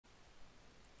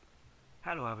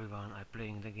Hello everyone, I'm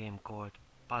playing the game called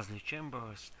Puzzle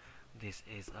Chambers. This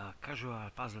is a casual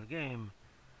puzzle game.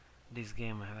 This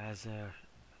game has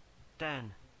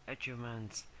 10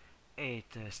 achievements, 8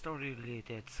 story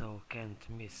related, so can't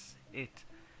miss it.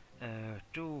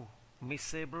 2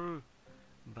 missable,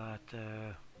 but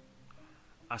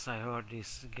as I heard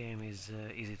this game is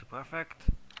easy to perfect,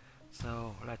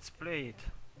 so let's play it.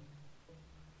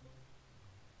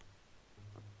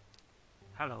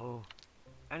 Hello,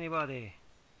 anybody?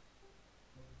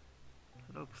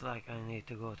 Looks like I need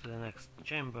to go to the next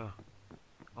chamber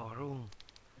or room.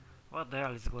 What the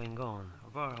hell is going on?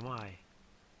 Where am I?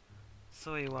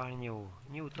 So you are new.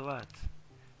 New to what?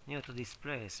 New to this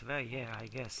place. Well, yeah, I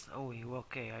guess. Oh, you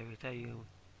okay? I will tell you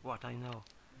what I know.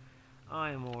 I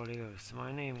am all ears.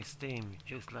 My name is Tim,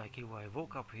 just like you. I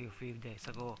woke up here 5 days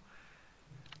ago.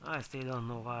 I still don't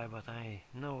know why, but I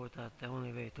know that the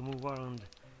only way to move around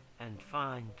and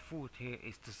find food here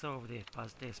is to solve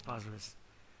these puzzles.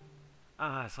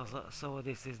 Ah, so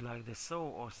this is like the saw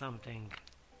or something.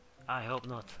 I hope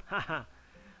not. Haha.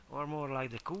 Or more like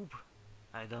the cube?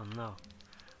 I don't know.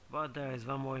 But there is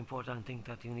one more important thing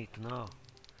that you need to know.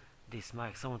 This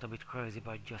might sound a bit crazy,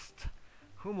 but just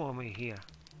humor me here.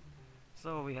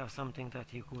 So we have something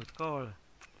that you could call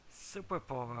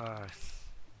superpowers.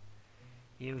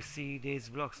 You see these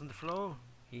blocks on the floor?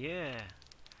 Yeah.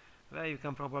 Well, you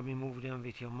can probably move them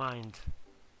with your mind.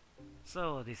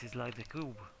 So this is like the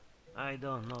cube. I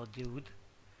don't know, dude.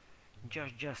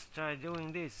 Just try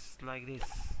doing this, like this.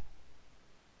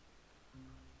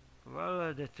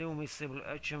 Well, the two missable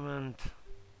achievement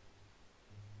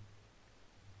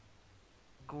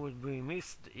could be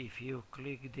missed if you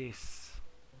click this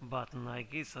button, I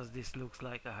guess, as this looks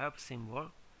like a help symbol.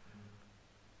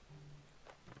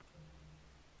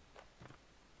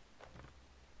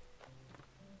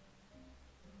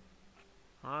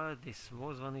 Ah, this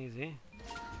was one easy.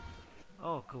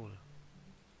 Oh, cool.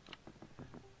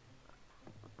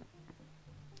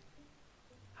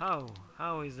 How?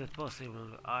 How is that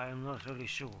possible? I am not really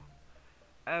sure.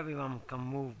 Everyone can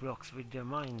move blocks with their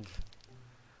mind,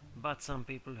 but some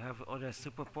people have other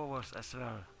superpowers as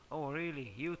well. Oh,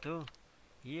 really? You too?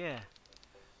 Yeah.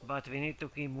 But we need to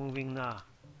keep moving now.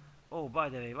 Oh, by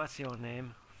the way, what's your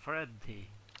name?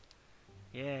 Freddy.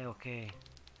 Yeah, okay.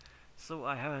 So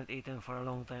I haven't eaten for a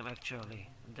long time actually.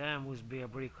 There must be a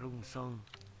break room song.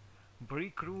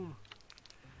 Break room?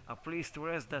 A place to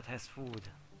rest that has food.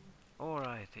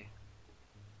 Alrighty.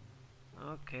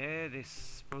 Okay,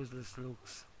 this puzzle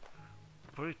looks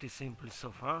pretty simple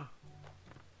so far.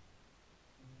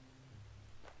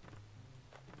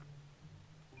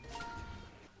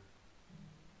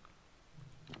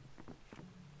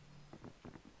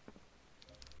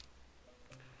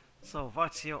 So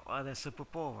what's your other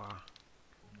superpower?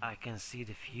 I can see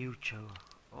the future.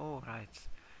 Alright.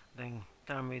 Then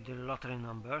tell me the lottery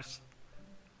numbers.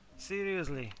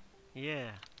 Seriously? Yeah.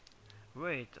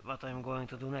 Wait, what I'm going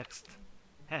to do next?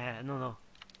 Haha, no.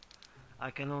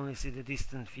 I can only see the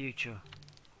distant future.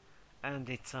 And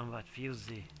it's somewhat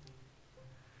fuzzy.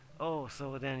 Oh,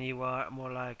 so then you are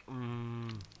more like,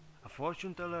 a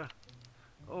fortune teller?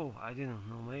 Oh, I didn't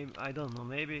know, maybe, I don't know,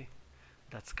 maybe.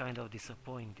 That's kind of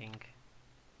disappointing.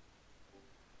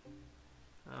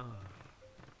 Oh.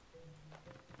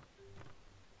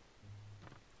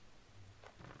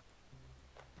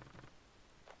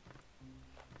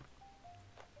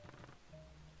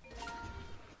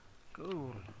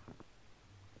 Cool.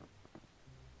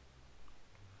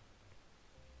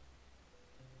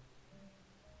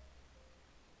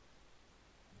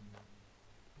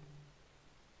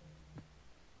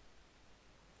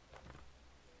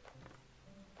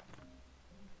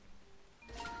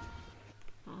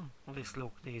 This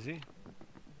looked easy.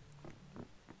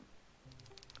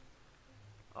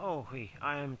 Oh, hey,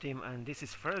 I am Tim and this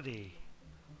is Freddy.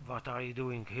 What are you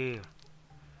doing here?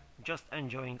 Just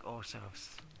enjoying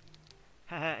ourselves.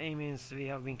 Haha, it means we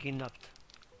have been kidnapped.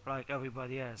 Like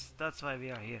everybody else, that's why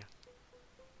we are here.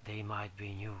 They might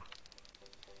be new.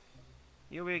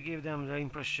 You will give them the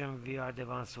impression we are the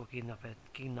ones who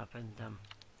kidnapped them.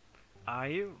 Are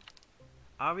you?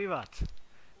 Are we what?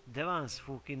 The ones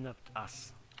who kidnapped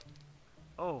us.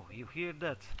 Oh, you hear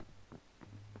that?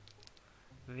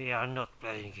 We are not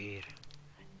playing here.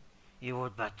 You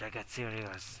would better get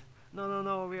serious.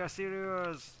 No, we are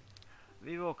serious.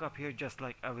 We woke up here just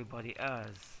like everybody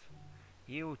else.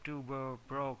 You two were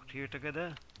brought here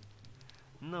together?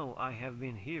 No, I have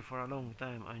been here for a long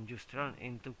time and just ran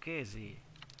into Casey.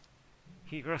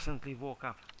 He recently woke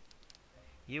up.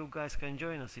 You guys can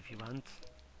join us if you want.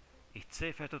 It's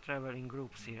safer to travel in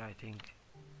groups here, I think.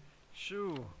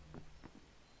 Sure.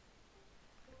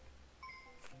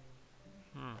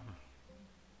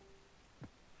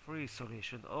 Free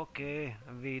solution. Okay,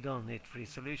 we don't need free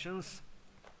solutions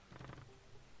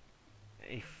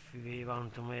if we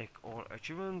want to make all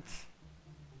achievements.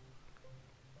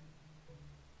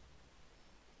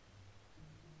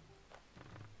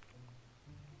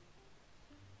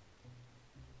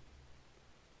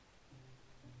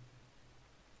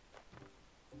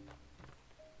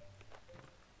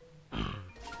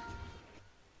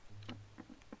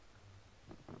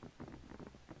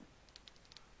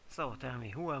 So tell me,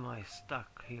 who am I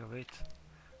stuck here with?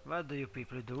 What do you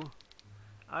people do?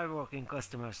 I work in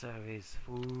customer service.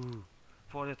 Ooh,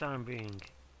 for the time being.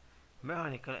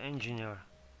 Mechanical engineer.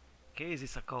 Case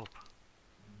is a cop.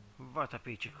 What a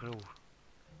peachy crew.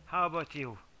 How about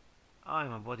you?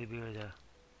 I'm a bodybuilder.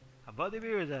 A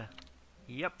bodybuilder?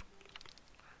 Yep.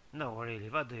 No, really,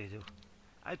 what do you do?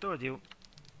 I told you.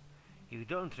 You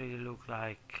don't really look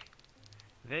like...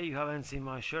 Well, you haven't seen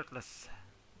my shirtless.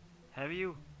 Have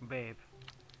you, babe?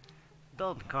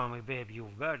 Don't call me babe, you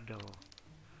weirdo.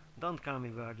 Don't call me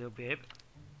weirdo, babe.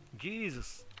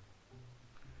 Jesus.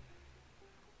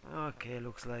 Okay,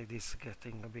 looks like this is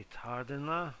getting a bit harder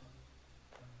now.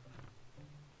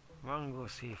 One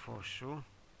goes here for sure.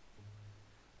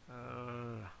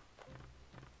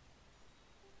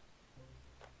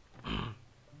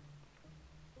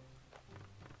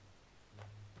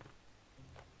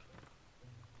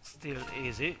 Still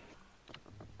easy.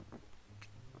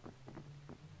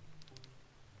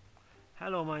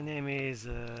 Hello, my name is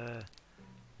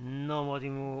Nobody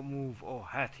Move or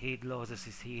Hat Head loses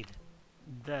his head.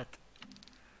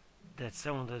 That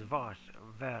sounded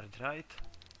weird, right?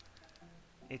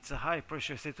 It's a high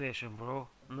pressure situation, bro.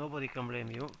 Nobody can blame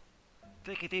you.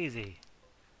 Take it easy.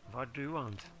 What do you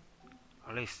want?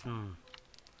 Listen.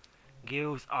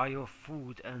 Gills are your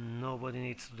food and nobody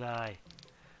needs to die.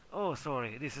 Oh,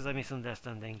 sorry, this is a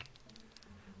misunderstanding.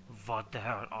 What the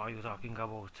hell are you talking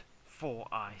about? Four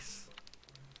eyes.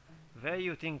 Where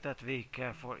you think that we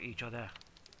care for each other?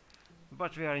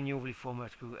 But we are a newly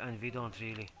formed crew and we don't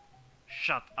really.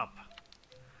 Shut up.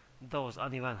 Does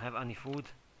anyone have any food?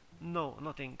 No,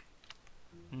 nothing.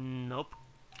 Nope.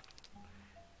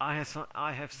 I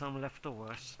have some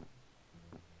leftovers.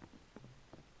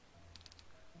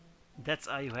 That's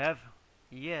all you have?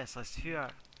 Yes, I swear.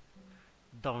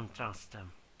 Don't trust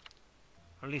them.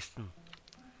 Listen.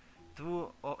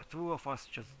 Two of us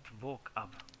just woke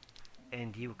up.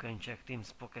 And you can check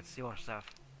Tim's pockets yourself.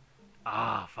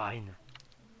 Ah, fine.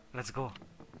 Let's go.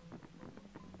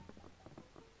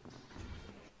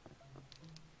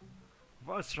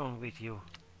 What's wrong with you?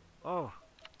 Oh,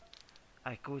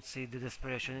 I could see the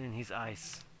desperation in his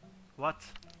eyes. What?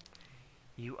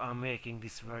 You are making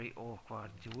this very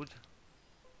awkward, dude.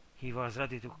 He was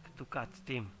ready to cut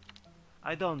Tim.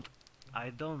 I don't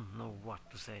know what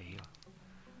to say here.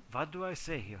 What do I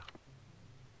say here?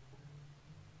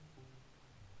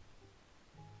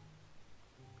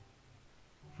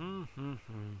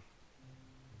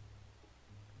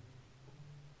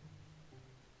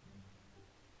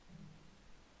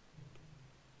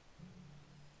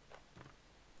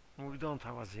 We don't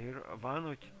have a zero,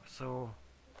 one, so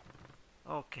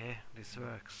okay, this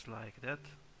works like that.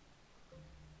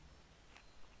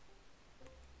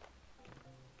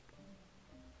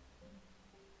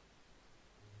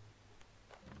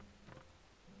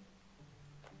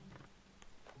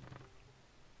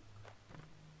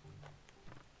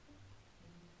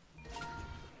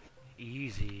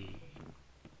 Easy.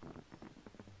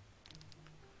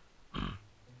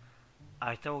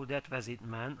 I thought that was it,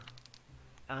 man.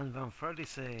 And when Freddy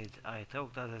said, I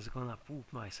thought I was gonna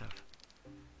poop myself.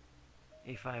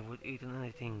 If I would eaten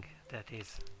anything, that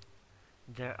is.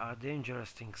 There are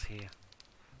dangerous things here.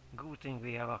 Good thing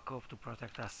we have a cop to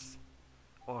protect us.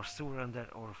 Or surrender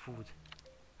our food.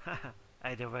 Haha,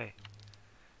 either way.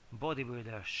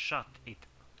 Bodybuilder, shut it.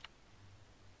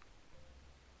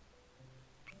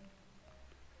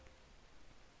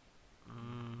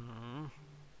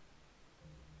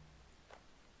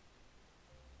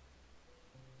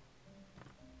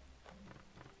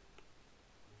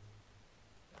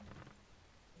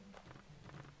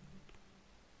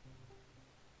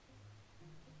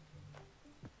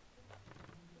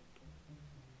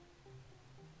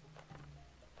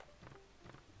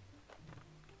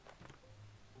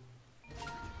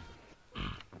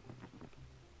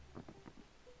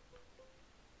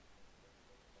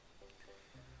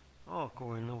 Oh,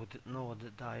 cool, no the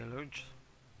dialogue.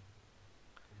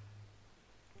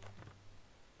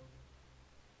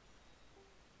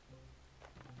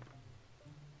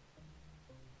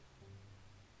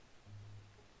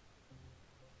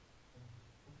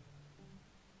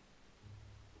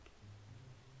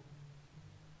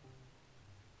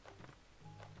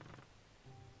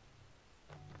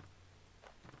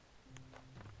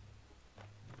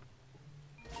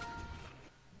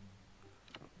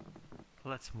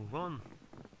 let's move on.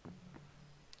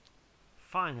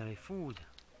 Finally, food.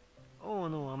 Oh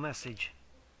no, a message.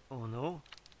 Oh no.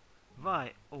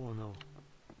 Why? Oh no.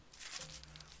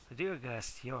 Dear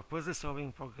guest, your puzzle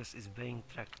solving progress is being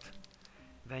tracked.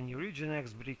 When you reach the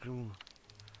next brick room,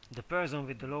 the person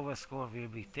with the lowest score will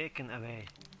be taken away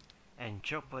and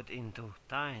chopped into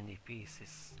tiny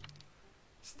pieces.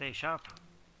 Stay sharp,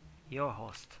 your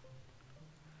host.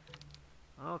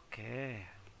 Okay.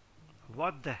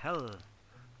 What the hell?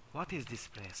 What is this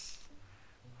place?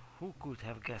 Who could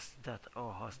have guessed that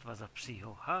our host was a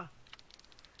psycho, huh?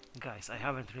 Guys, I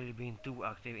haven't really been too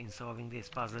active in solving these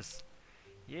puzzles.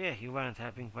 Yeah, you weren't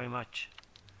helping very much.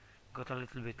 Got a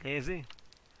little bit lazy?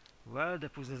 Well, the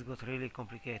puzzles got really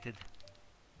complicated.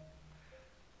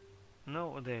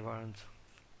 No, they weren't.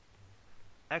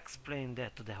 Explain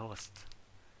that to the host.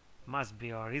 Must be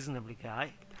a reasonable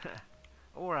guy.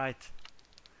 Alright.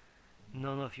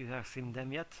 None of you have seen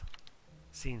them yet?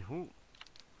 Seen who?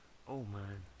 Oh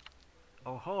man.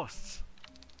 Oh, hosts.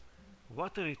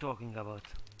 What are you talking about?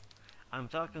 I'm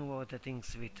talking about the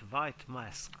things with white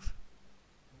masks.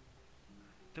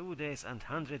 2 days and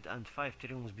 150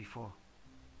 rooms before.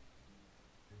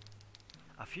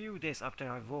 A few days after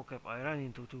I woke up, I ran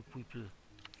into 2 people.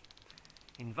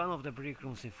 In one of the break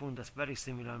rooms, I found a very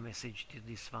similar message to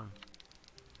this one.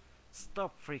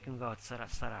 Stop freaking out,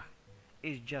 Sarah.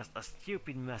 It's just a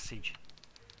stupid message.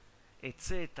 It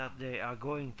said that they are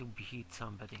going to hit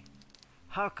somebody.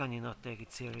 How can you not take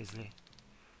it seriously?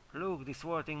 Look, this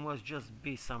wording must just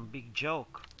be some big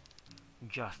joke.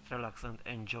 Just relax and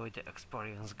enjoy the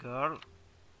experience, girl.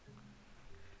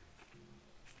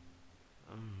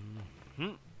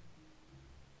 Mm-hmm.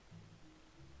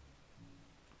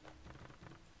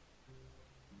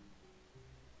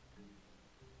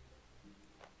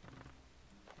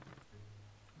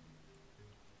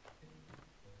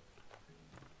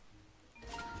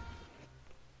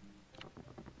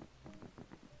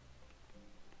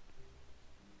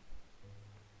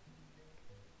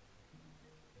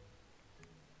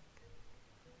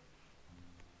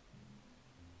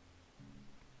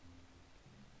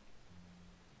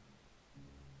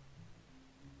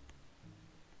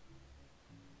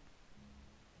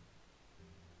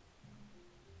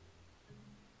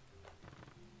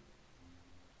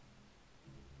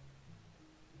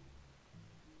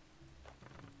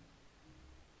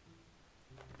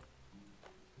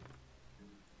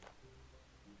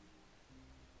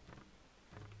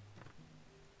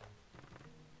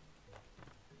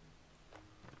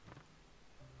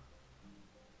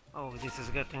 Oh, this is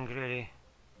getting really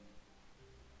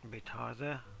a bit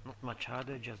harder. Not much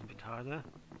harder, just a bit harder.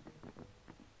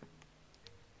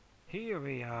 Here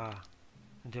we are,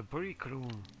 the brick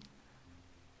room.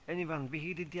 Anyone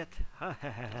beheaded yet? Ha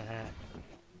ha ha ha.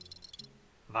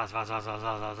 Was.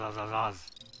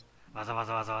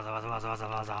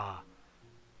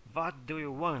 What do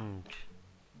you want?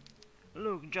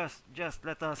 Look, just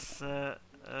let us,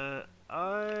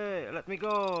 let me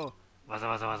go.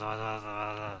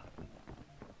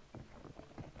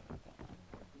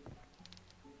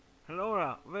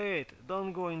 Laura, wait,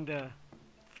 don't go in there.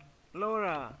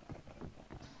 Laura!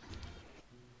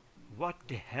 What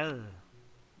the hell?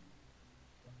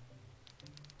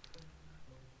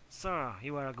 Sarah,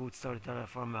 you are a good storyteller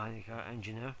for mechanical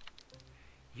engineer.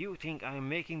 You think I'm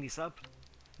making this up?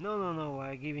 No,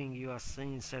 I'm giving you a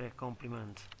sincere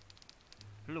compliment.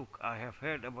 Look, I have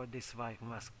heard about these white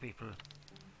mask people,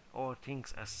 or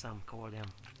things as some call them.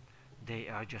 They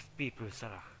are just people,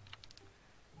 Sarah.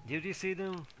 Did you see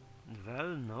them?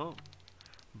 Well, no.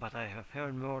 But I have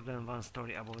heard more than one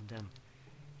story about them.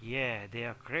 Yeah, they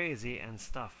are crazy and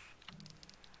stuff.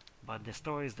 But the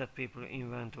stories that people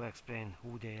invent to explain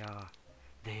who they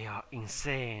are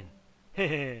insane.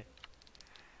 Hehe.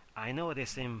 I know they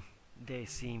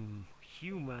seem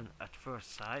human at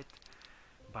first sight,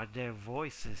 but their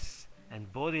voices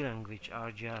and body language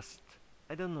are just,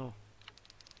 I don't know.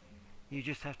 You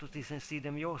just have to see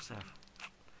them yourself.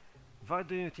 What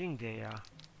do you think they are?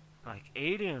 Like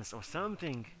aliens or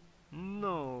something?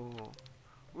 No.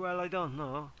 Well, I don't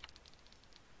know.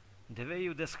 The way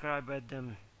you described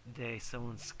them, they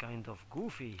sounds kind of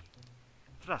goofy.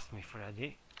 Trust me,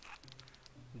 Freddy.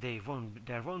 There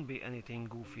won't be anything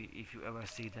goofy if you ever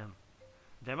see them.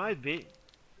 There might be.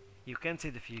 You can't see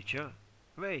the future.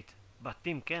 Wait, but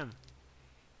Tim can.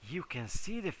 You can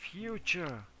see the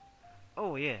future.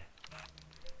 Oh yeah.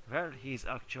 Well, he's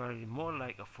actually more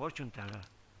like a fortune teller.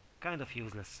 Kind of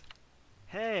useless.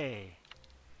 Hey!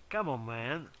 Come on,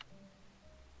 man!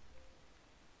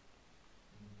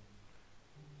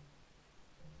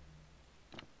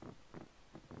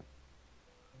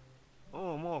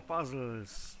 Oh, more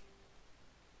puzzles!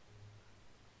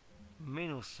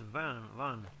 minus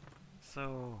 1.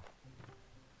 So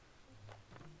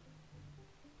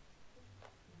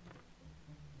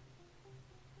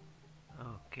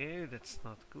okay, that's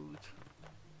not good.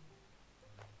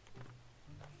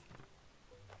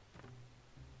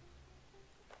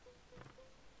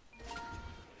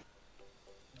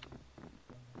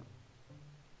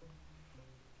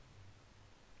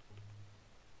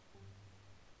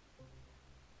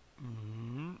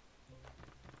 Mm.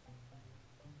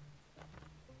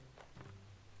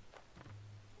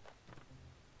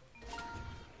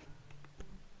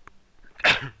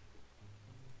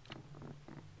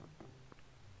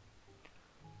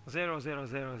 0 0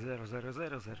 0 0 0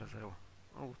 0 0 0.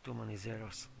 Oh, too many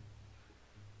zeros.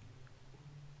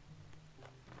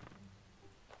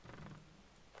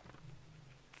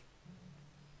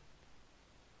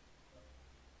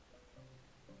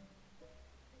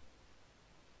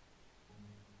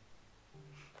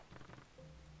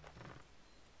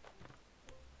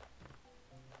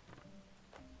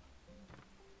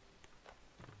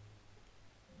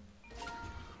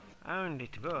 And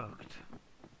it worked.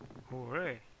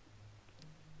 Hooray!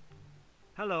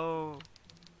 Hello!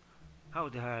 How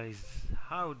the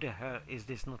hell is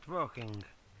this not working?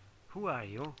 Who are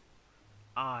you?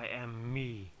 I am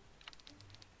me.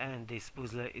 And this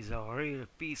puzzle is a real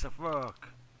piece of work.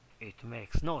 It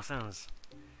makes no sense.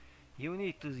 You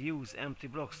need to use empty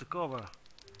blocks to cover.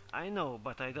 I know,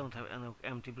 but I don't have enough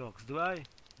empty blocks, do I?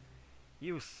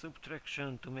 Use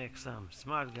subtraction to make some.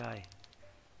 Smart guy.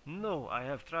 No, I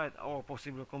have tried all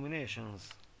possible combinations.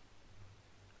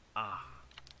 Ah,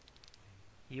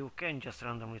 you can just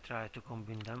randomly try to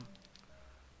combine them.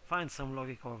 Find some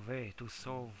logical way to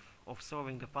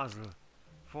solving the puzzle.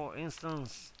 For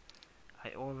instance,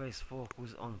 I always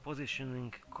focus on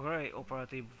positioning correct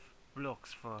operative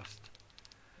blocks first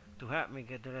to help me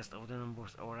get the rest of the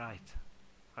numbers alright.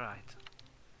 Right.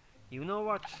 You know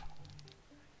what?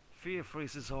 Feel free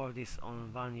to solve this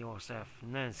on one yourself,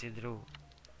 Nancy Drew.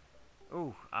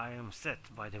 Oh, I am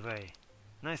set, by the way.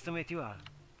 Nice to meet you all.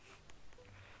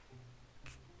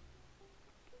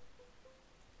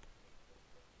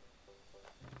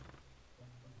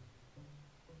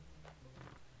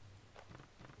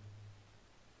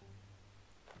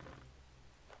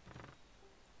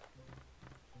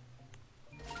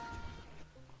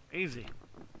 Easy.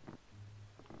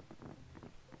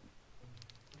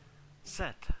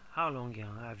 Set, how long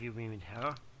have you been with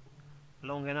her?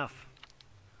 Long enough.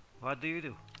 What do you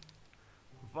do?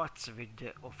 What's with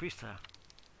the officer?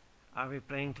 Are we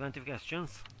playing 20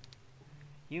 questions?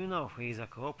 You know he's a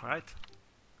cop, right?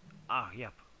 Ah,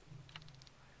 yep.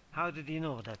 How did you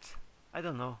know that? I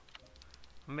don't know.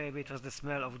 Maybe it was the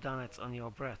smell of donuts on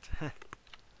your breath.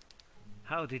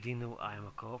 How did you know I am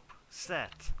a cop?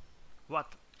 Set.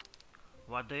 What?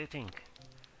 What do you think?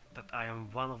 That I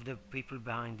am one of the people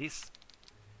behind this?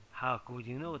 How could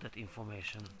you know that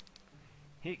information?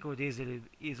 He could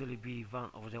easily be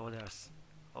one of the others.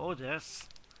 Others?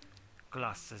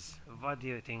 Classes. What do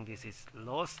you think this is?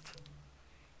 Lost?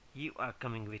 You are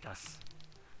coming with us.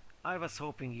 I was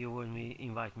hoping you would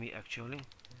invite me actually.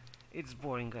 It's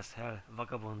boring as hell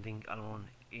vagabonding alone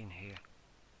in here.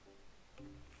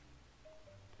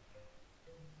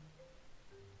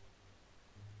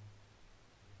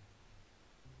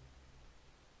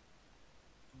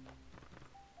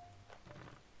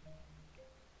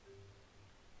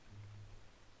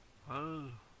 Well,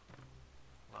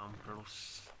 1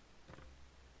 plus.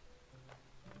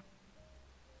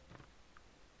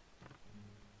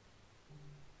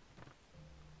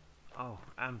 Oh,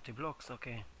 empty blocks,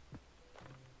 okay.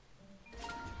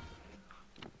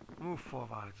 Move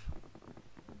forward.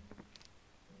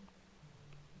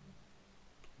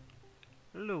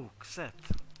 Look, Set.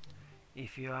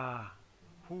 If you are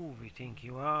who we think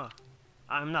you are,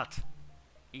 I'm not.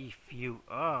 If you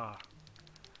are,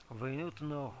 we need to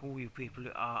know who you people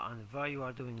are and why you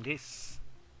are doing this.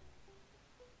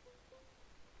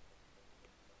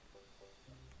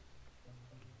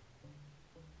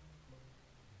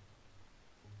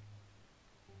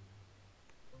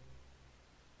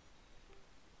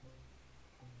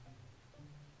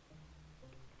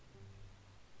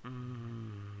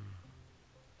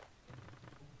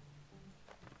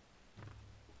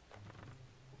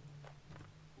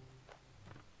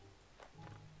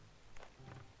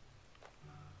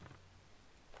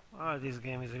 Well, this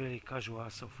game is really casual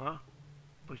so far.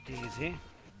 Pretty easy.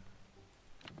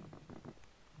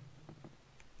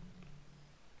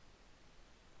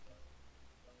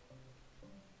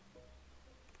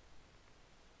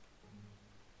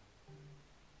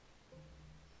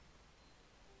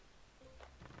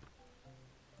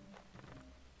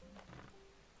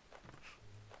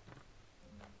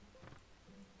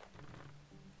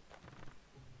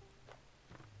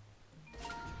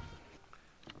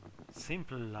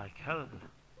 simple like hell.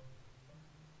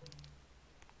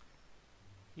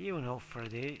 You know,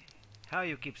 Freddy, how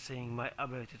you keep saying my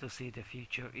ability to see the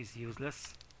future is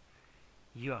useless?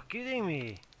 You are kidding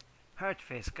me!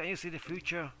 Hurtface, can you see the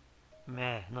future?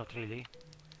 Meh, not really.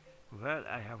 Well,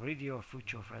 I have read your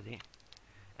future, Freddy,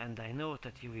 and I know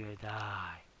that you will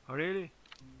die. Really?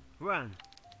 When?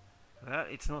 Well,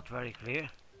 it's not very clear.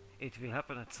 It will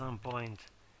happen at some point.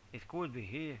 It could be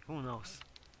here, who knows?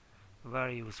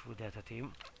 Very useful data,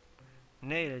 team.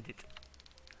 Nailed it.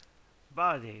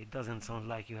 Buddy, it doesn't sound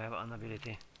like you have an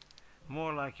ability.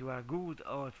 More like you are a good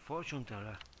old fortune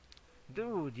teller.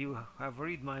 Dude, you have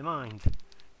read my mind.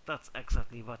 That's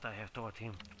exactly what I have taught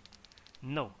him.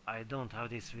 No, I don't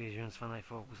have these visions when I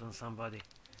focus on somebody.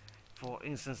 For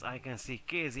instance, I can see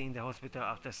Casey in the hospital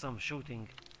after some shooting.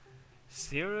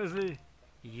 Seriously?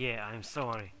 Yeah, I'm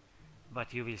sorry,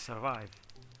 but you will survive.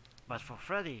 But for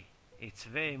Freddy,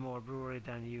 it's way more blurry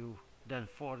than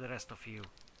for the rest of you.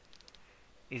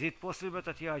 Is it possible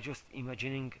that you are just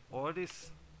imagining all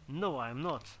this? No, I'm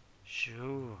not.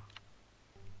 Sure.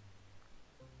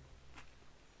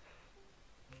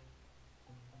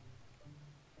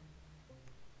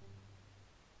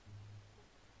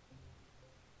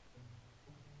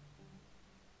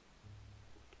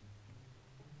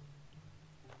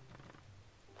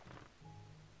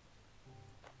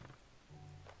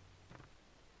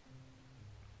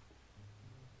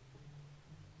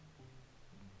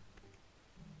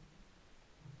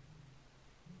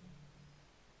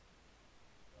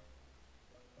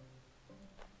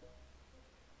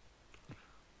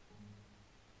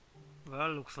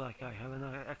 Well, looks like I have an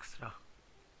extra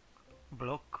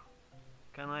block.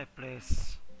 Can I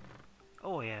place...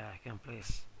 Oh yeah, I can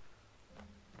place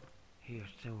here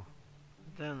too.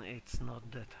 Then it's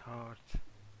not that hard.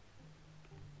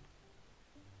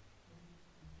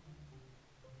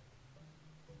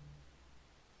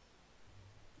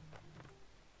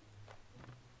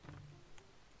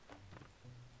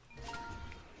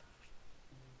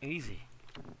 Easy.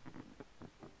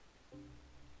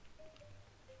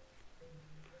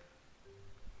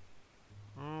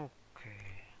 Okay.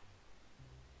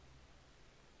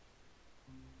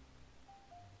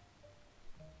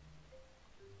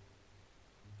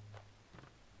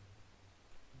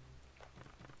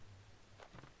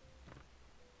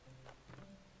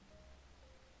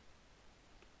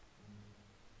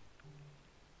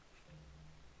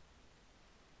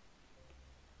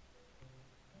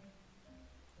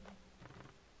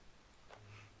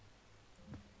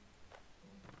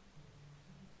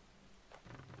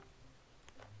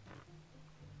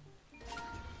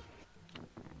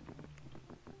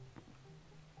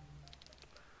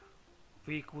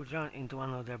 We could run into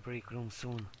another break room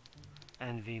soon,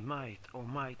 and we might or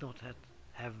might not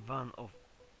have one of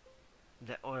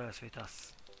the others with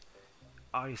us.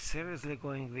 Are you seriously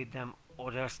going with them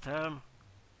others term?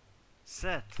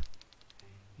 Seth,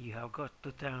 you have got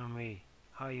to tell me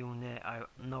how you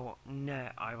know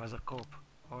I was a cop,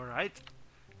 alright?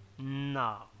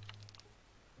 Now.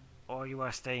 Or you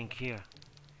are staying here.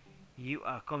 You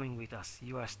are coming with us,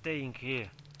 you are staying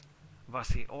here. Was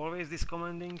he always this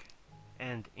commanding?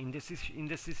 And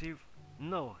indecisive?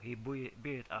 No, he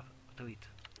built up to it.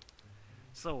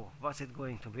 So, what's it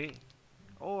going to be?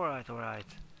 Alright, alright.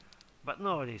 But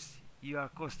know this, you are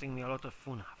costing me a lot of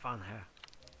fun here.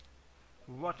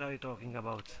 What are you talking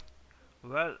about?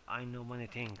 Well, I know many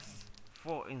things.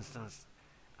 For instance,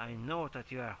 I know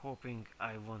that you are hoping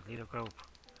I won't Little Group,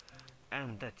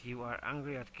 and that you are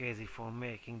angry at Casey for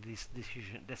making this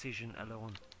decision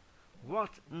alone.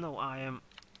 What? No, I am...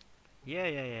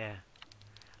 Yeah.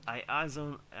 I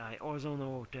also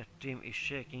know that Tim is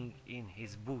shaking in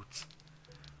his boots,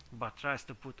 but tries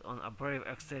to put on a brave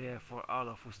exterior for all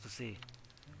of us to see.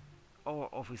 Our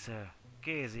officer,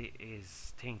 Casey,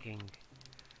 is thinking,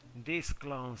 this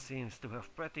clown seems to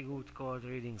have pretty good code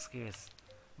reading skills.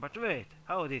 But wait,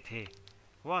 how did he?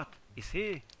 What? Is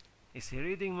he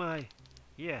reading my...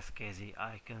 Yes, Casey,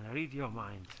 I can read your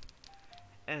mind.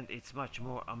 And it's much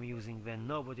more amusing when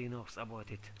nobody knows about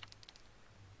it.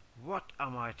 What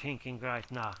am I thinking right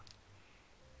now?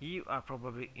 You are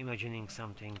probably imagining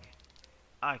something.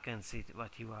 I can see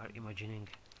what you are imagining.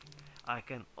 I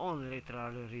can only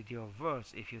literally read your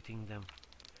words if you think them.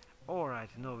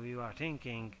 Alright, now you are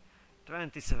thinking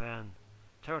 27,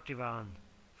 31,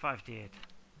 58.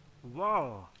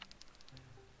 Wow!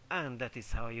 And that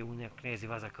is how you knew Casey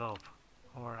was a cop.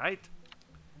 Alright?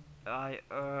 I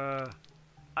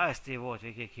still vote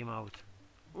we kick him out.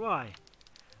 Why?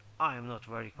 I am not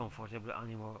very comfortable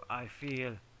anymore. I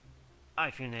feel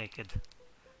naked.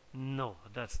 No,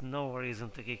 that's no reason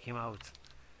to kick him out.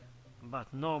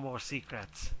 But no more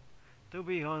secrets. To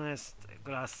be honest,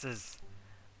 Glasses,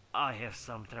 I have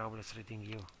some troubles reading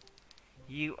you.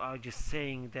 You are just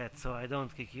saying that so I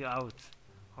don't kick you out.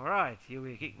 Alright, you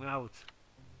will kick me out.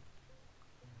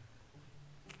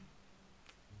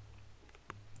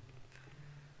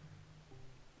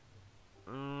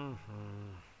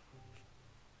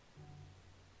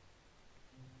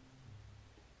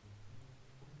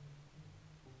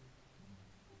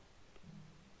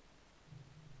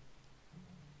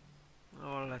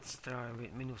 Or let's try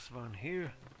with -1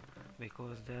 here,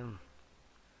 because then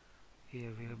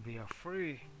here will be a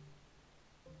 3.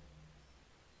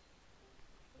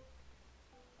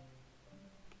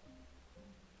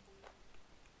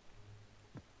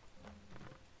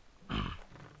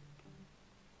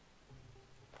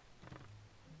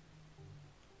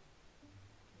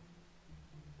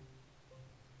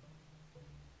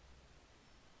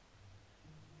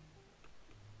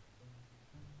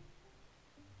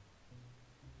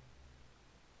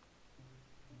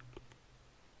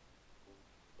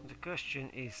 The question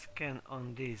is, can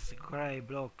on these gray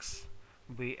blocks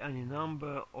be any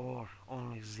number or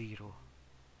only 0?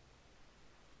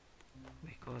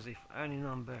 Because if any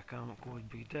number could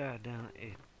be there, then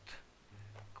it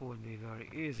could be very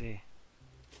easy.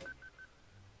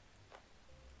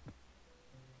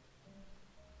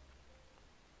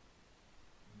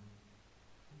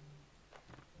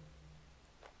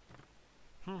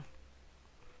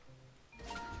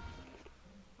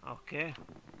 Okay,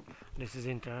 this is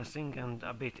interesting and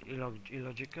a bit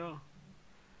illogical.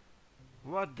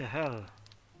 What the hell?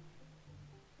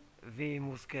 We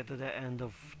must get to the end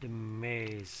of the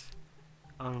maze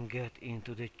and get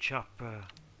into the chopper.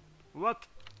 What?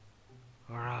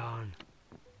 Run!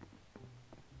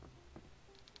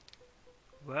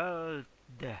 Well,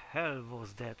 the hell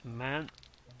was that, man?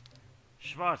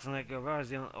 Schwarzenegger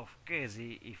version of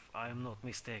Casey, if I am not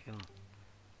mistaken.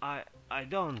 I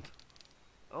don't.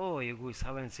 Oh, you guys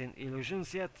haven't seen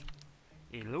illusions yet?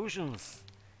 Illusions?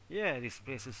 Yeah, this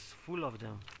place is full of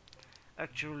them.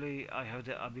 Actually, I have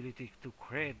the ability to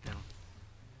create them.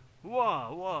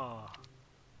 Wow, wow!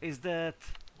 Is that...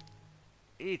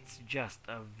 It's just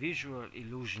a visual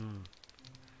illusion.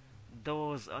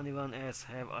 Does anyone else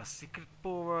have a secret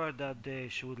power that they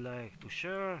should like to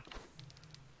share?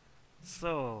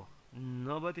 So,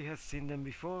 nobody has seen them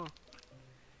before?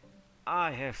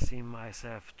 I have seen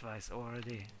myself twice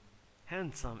already.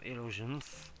 Handsome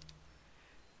illusions.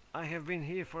 I have been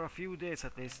here for a few days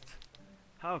at least.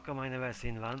 How come I never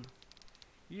seen one?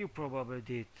 You probably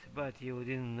did, but you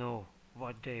didn't know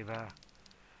what they were.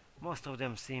 Most of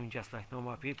them seem just like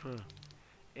normal people.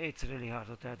 It's really hard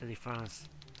to tell the difference.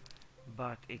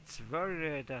 But it's very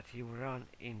rare that you run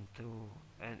into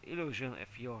an illusion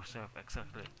of yourself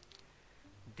exactly.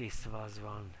 This was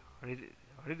one.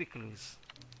 Ridiculous.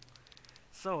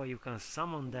 So you can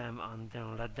summon them and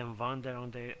then let them wander on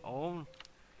their own?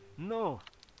 No!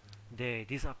 They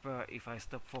disappear if I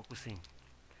stop focusing.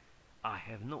 I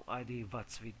have no idea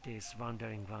what's with these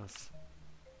wandering ones.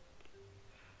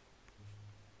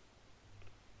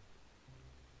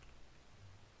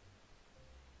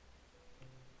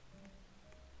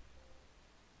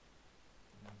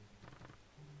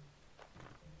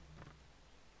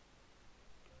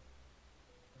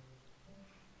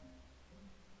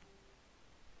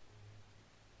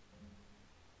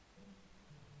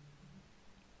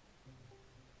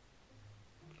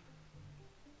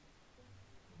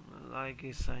 Well, I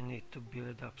guess I need to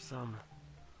build up some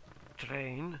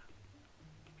train.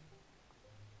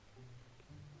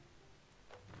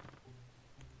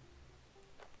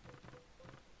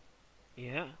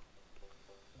 Yeah,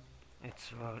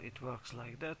 it works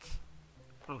like that.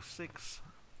 +6.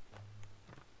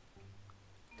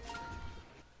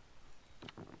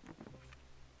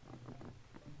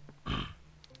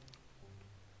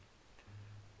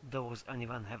 Does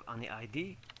anyone have any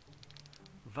idea?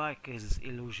 Why Case's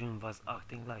illusion was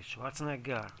acting like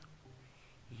Schwarzenegger?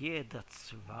 Yeah,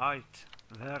 that's right.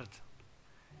 Weird.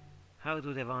 How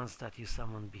do the ones that you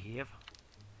summon behave?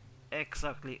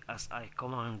 Exactly as I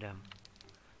command them.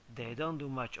 They don't do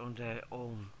much on their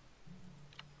own.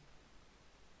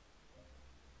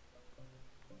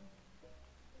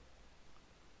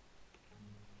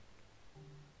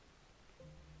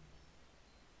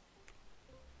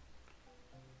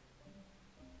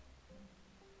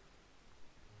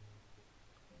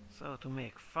 So to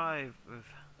make 5 with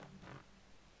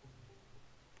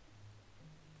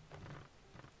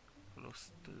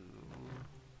 +2,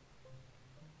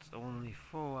 it's only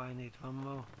 4, I need one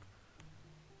more.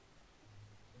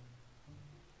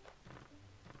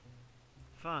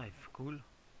 5, cool.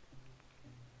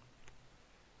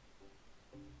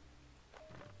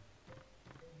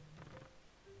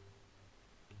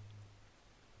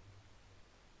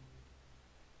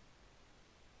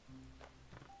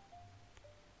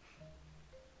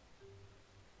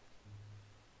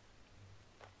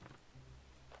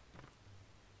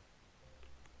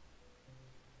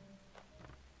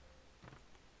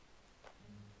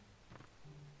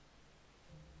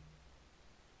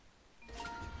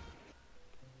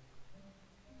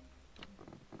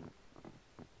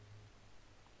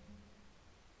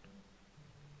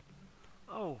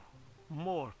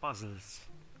 More puzzles.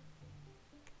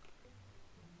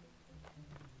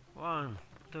 1,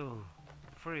 2,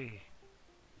 3,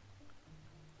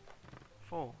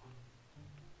 4,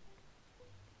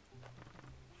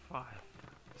 5,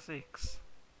 6.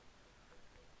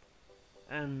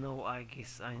 And now I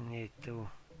guess I need to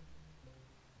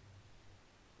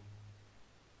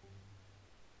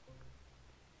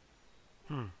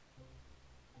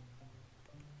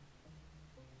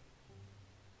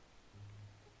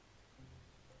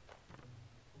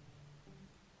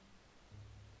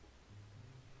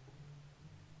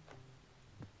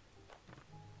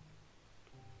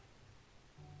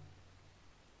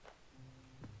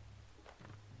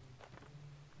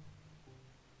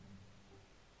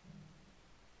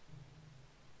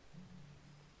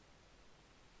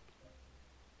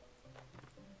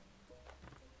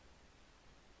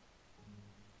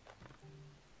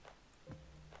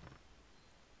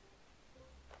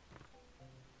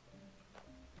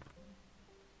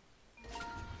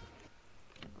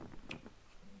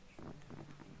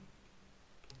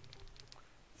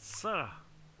Sir,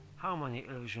 how many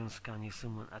illusions can you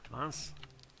summon at once?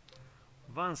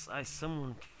 Once I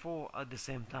summoned 4 at the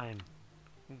same time.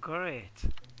 Great!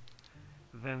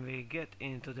 When we get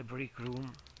into the brick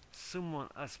room, summon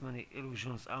as many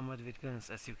illusions armored with guns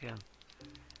as you can.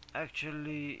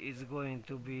 Actually, it's going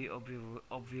to be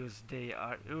obvious they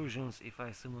are illusions if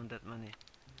I summon that many.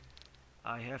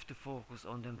 I have to focus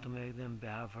on them to make them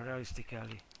behave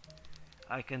realistically.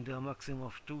 I can do a maximum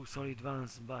of 2 solid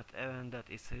ones, but even that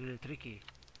is really tricky.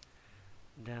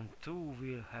 Then 2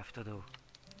 will have to do.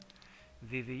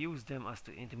 We will use them as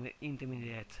to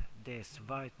intimidate these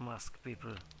white mask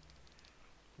people.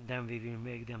 Then we will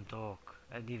make them talk,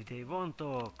 and if they won't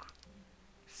talk,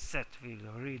 Seth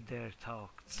will read their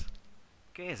thoughts.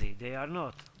 Casey, they are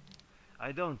not.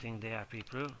 I don't think they are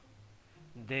people.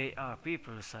 They are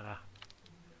people, Sarah.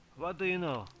 What do you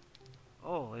know?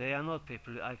 Oh, they are not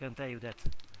people, I can tell you that.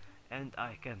 And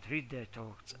I can't read their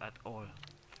thoughts at all.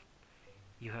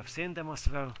 You have seen them as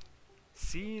well?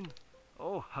 Seen?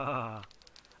 Oh, haha.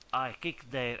 I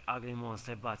kicked their ugly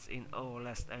monster butts in our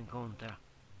last encounter.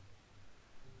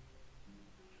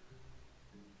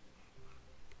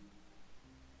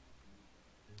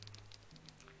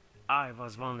 I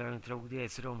was wandering through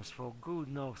these rooms for good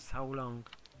knows how long.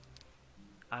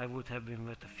 I would have been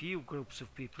with a few groups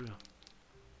of people,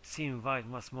 seen white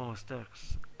mask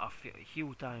monsters a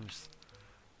few times,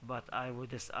 but I had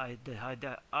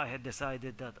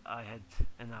decided that I had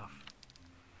enough.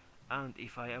 And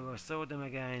if I ever saw them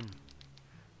again,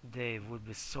 they would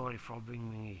be sorry for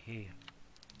bringing me here.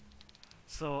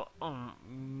 So,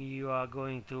 you are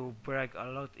going to brag a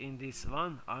lot in this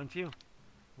one, aren't you?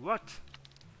 What?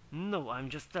 No, I'm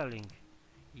just telling.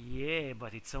 Yeah,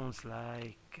 but it sounds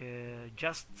like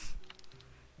just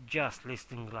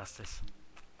listing glasses.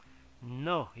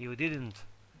 No, you didn't.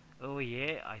 Oh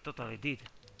yeah, I totally did.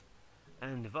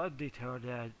 And what did her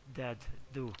dad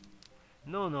do?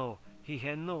 No, he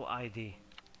had no ID.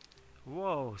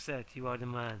 Whoa, Seth, you are the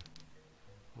man.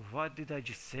 What did I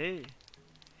just say?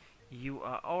 You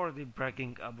are already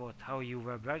bragging about how you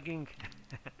were bragging?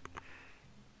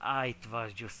 It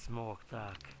was just smoke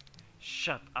talk.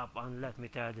 Shut up and let me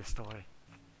tell the story.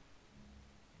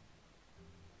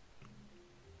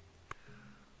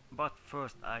 But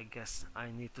first I guess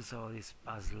I need to solve this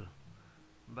puzzle.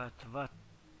 But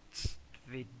what's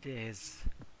with these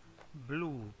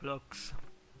blue blocks?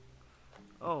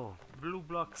 Oh, blue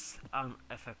blocks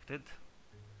unaffected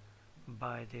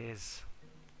by these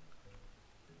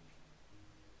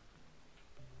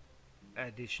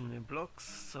additional blocks,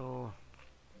 so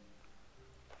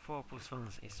 4 plus 1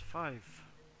 is 5.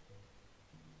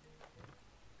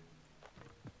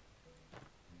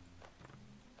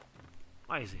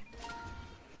 Easy.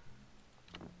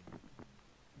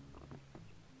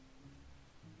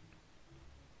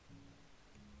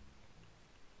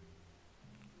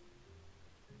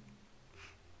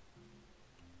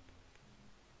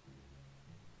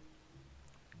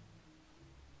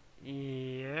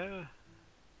 Yeah.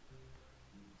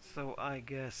 So I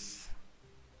guess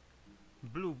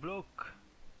blue block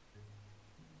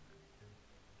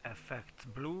affects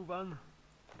blue one.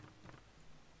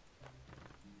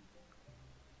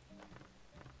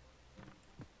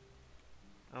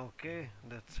 Okay,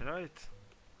 that's right.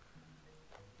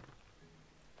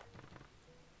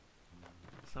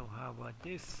 So how about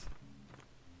this?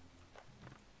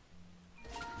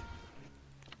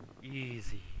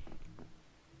 Easy.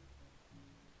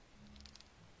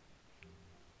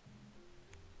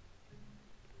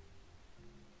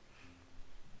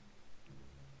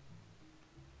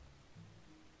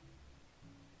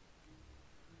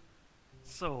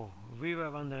 So, we were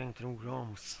wandering through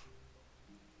Groms.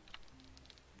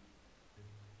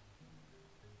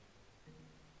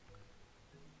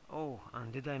 Oh,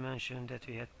 and did I mention that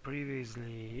we had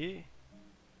previously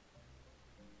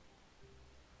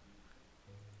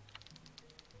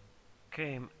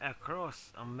came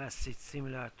across a message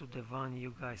similar to the one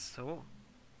you guys saw?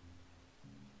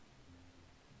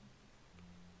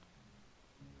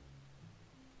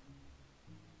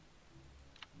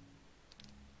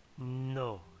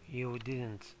 No, you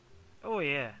didn't. Oh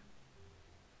yeah.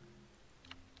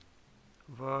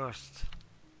 Worst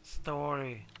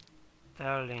story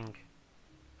telling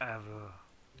ever.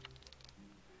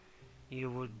 You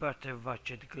would better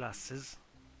watch it, glasses.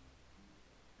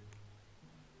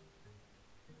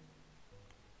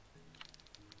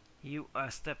 You are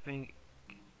stepping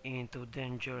into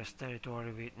dangerous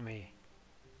territory with me.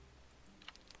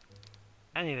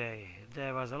 Anyway,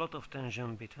 there was a lot of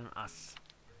tension between us.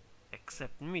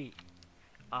 Except me.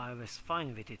 I was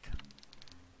fine with it.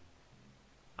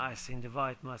 I've seen the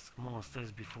white mask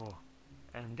monsters before,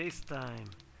 and this time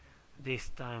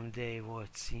they would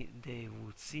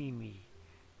see me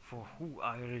for who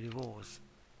I really was.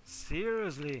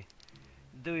 Seriously,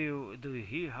 do you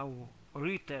hear how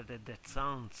retarded that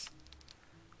sounds?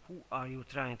 Who are you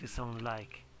trying to sound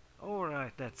like?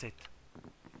 Alright, that's it.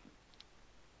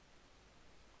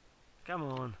 Come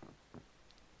on.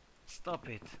 Stop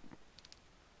it.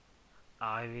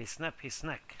 I will snap his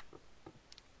neck.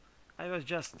 I was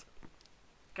just...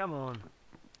 Come on.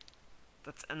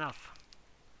 That's enough.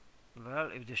 Well,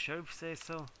 if the sheriff says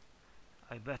so,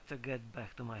 I better get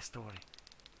back to my story.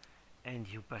 And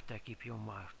you better keep your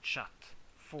mouth shut.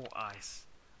 Four Eyes.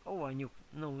 Oh, a new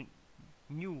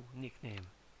nickname.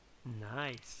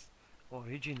 Nice.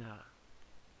 Original.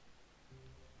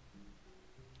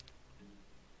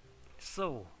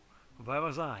 So, where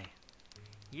was I?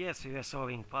 Yes, we were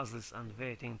solving puzzles and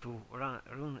waiting to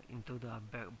run into the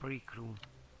break room.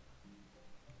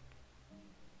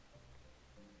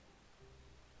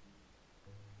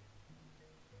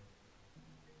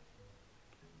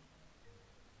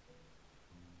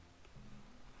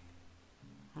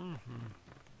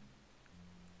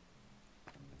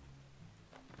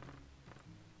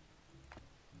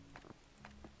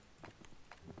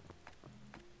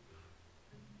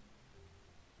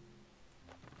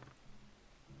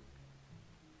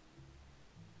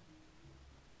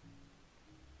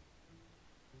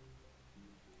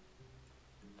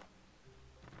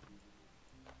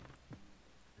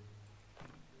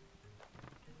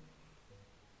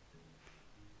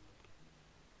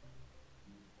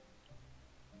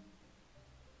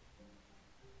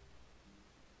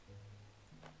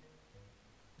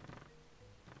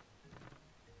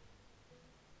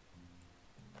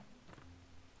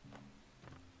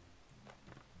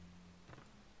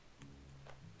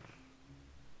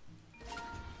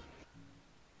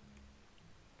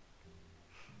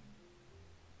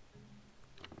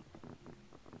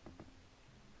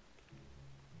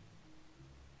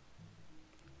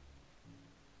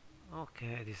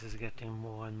 Okay, this is getting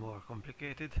more and more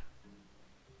complicated.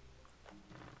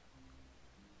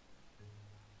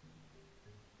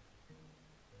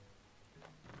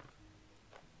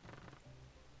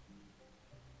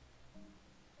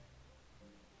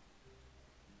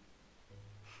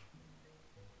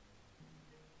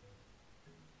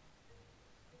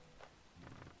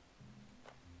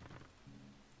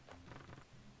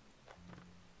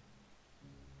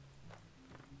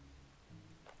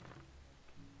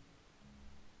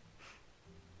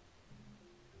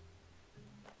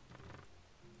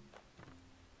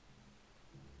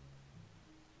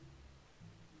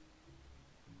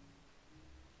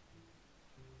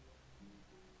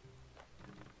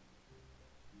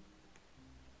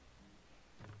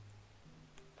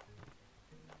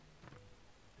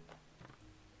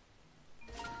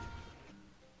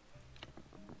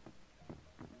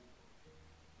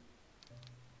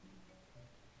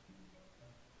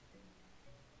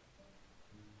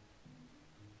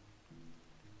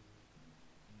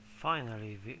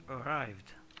 Finally, we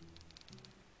arrived,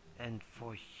 and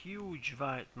four huge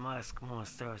white mask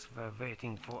monsters were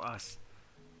waiting for us.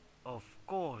 Of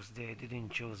course, they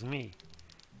didn't choose me,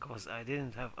 cause I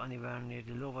didn't have anywhere near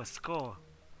the lowest score,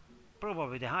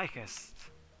 probably the highest.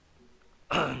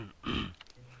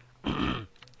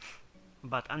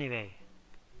 But anyway,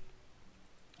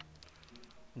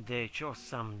 they chose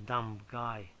some dumb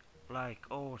guy, like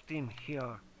our team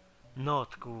here.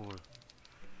 Not cool.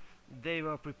 They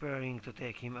were preparing to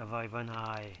take him away when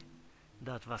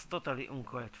that was totally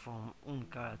uncalled for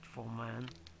man.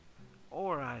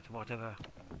 Alright, whatever.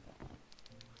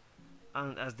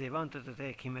 And as they wanted to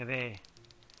take him away,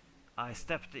 I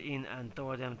stepped in and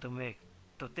told them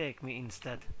to take me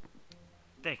instead.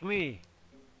 Take me!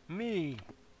 Me!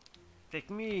 Take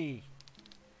me!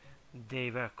 They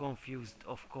were confused,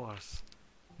 of course.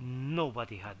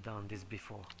 Nobody had done this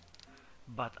before.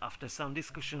 But after some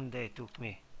discussion they took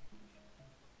me.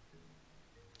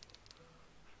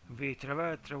 We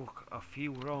traveled through a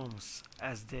few rooms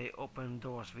as they opened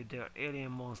doors with their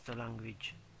alien monster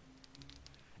language.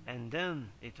 And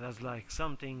then it was like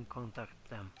something contacted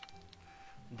them.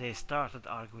 They started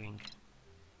arguing.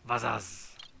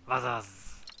 Vazaz!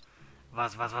 Vazaz!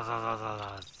 Vaz vaz vaz vaz vaz vaz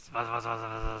vaz vaz vaz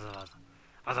vaz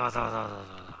vaz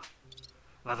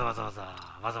vaz vaz vaz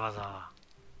vaz vaz vaz.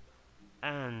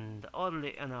 And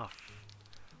oddly enough,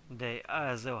 they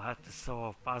also had to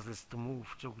solve puzzles to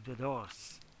move through the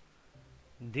doors.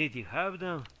 Did you have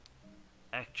them?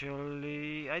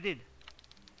 Actually, I did.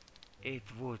 It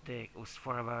would take us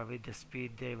forever with the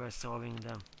speed they were solving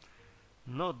them.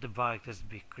 Not the brightest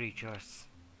big creatures.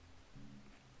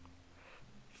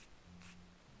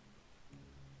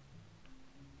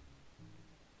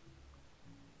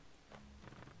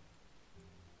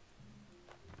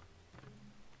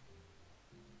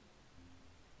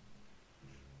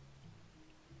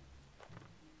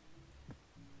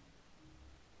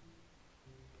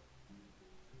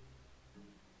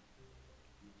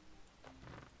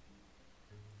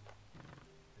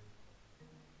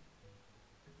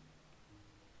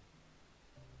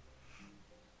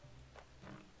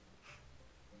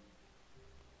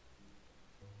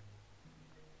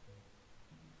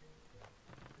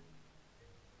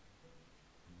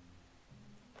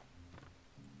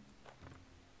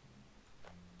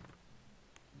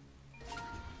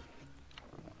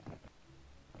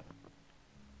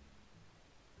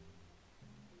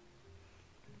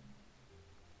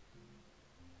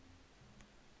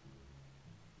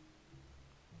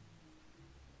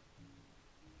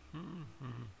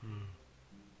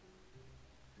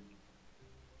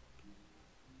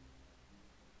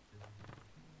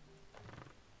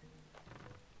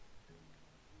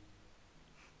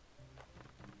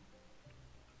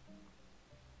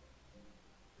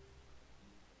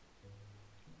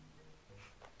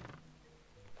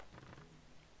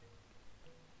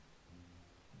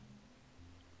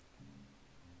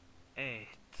 Eight.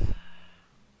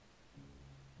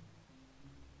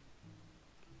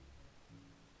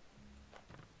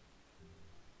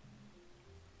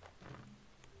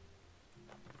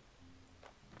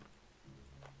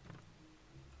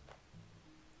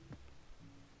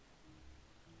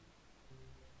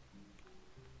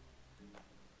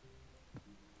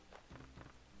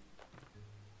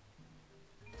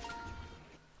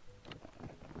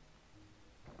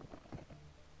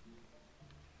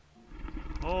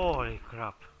 Holy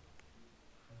crap!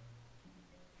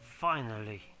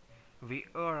 Finally, we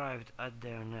arrived at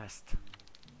their nest,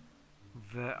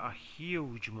 where a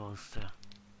huge monster,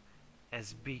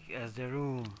 as big as the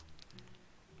room,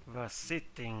 was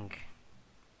sitting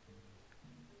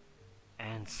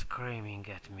and screaming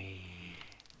at me.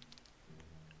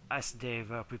 As they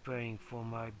were preparing for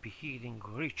my beheading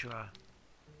ritual,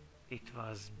 it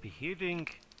was beheading,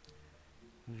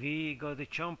 we got the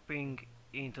chomping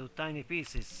into tiny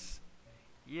pieces.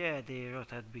 Yeah, they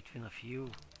rotted between a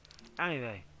few.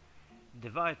 Anyway, the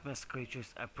white masked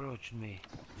creatures approached me,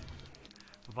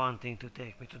 wanting to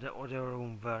take me to the other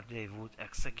room where they would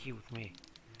execute me.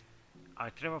 I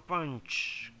threw a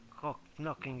punch,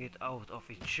 knocking it out of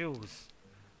its shoes.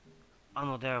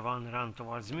 Another one ran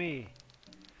towards me,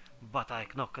 but I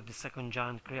knocked the second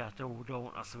giant creature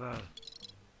down as well.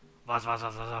 Vaz vaz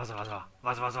vaz vaz vaz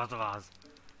vaz vaz vaz vaz.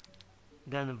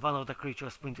 Then one of the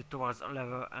creatures pointed towards a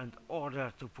lever and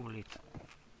ordered to pull it,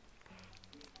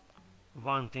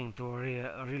 wanting to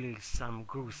release some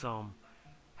gruesome,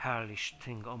 hellish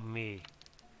thing on me,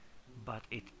 but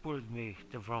it pulled me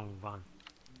the wrong one,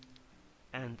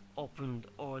 and opened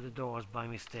all the doors by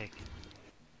mistake.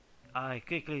 I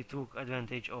quickly took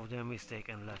advantage of their mistake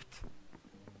and left,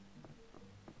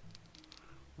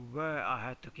 where I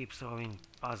had to keep solving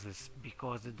puzzles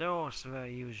because the doors were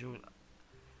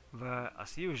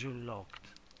as usual locked.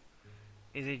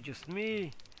 Is it just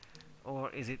me? Or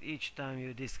is it each time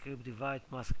you describe the white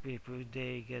mask people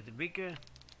they get bigger?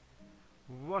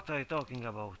 What are you talking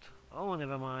about? Oh,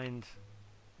 never mind.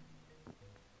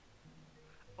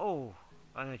 Oh,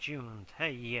 an achievement.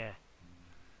 Hey, yeah.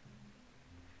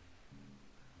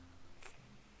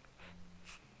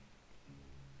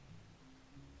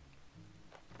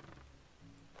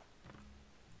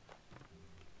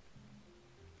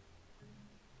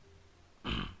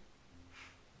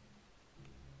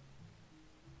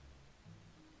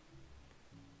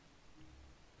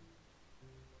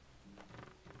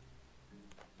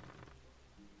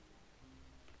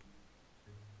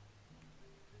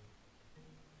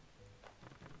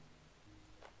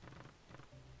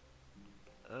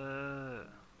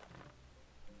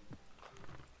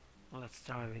 let's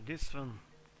try with this one.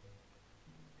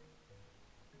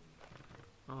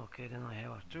 Okay, then I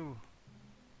have a 2.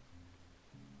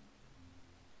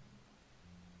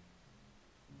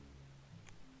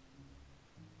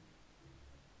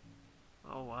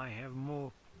 Oh, I have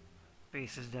more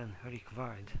pieces than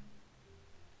required.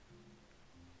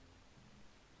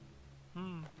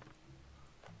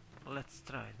 Let's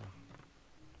try them.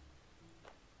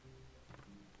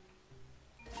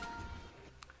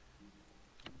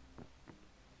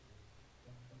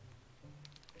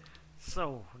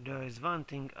 So, there is one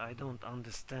thing I don't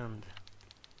understand.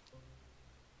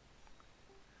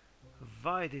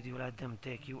 Why did you let them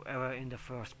take you ever in the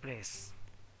first place?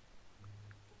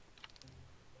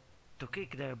 To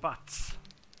kick their butts.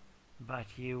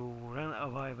 But you ran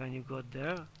away when you got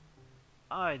there?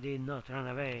 I did not run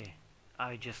away.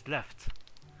 I just left.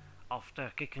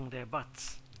 After kicking their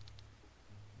butts.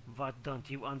 What don't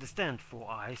you understand,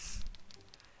 Four Eyes?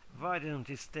 Why didn't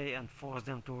you stay and force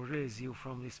them to release you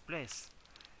from this place?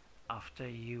 After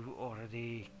you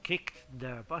already kicked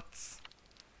their butts?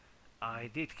 I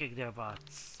did kick their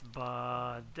butts,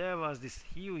 but there was this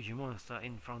huge monster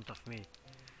in front of me,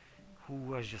 who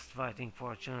was just fighting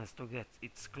for a chance to get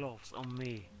its claws on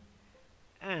me.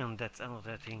 And that's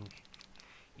another thing.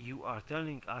 You are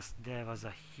telling us there was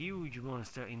a huge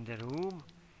monster in the room?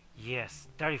 Yes,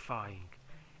 terrifying.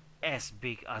 As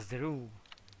big as the room.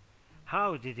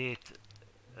 How did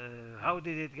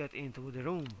it get into the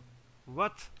room?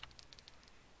 What?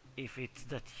 If it's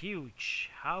that huge,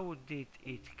 how did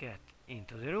it get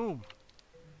into the room?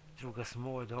 Through a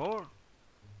small door?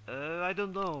 I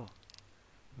don't know.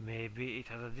 Maybe it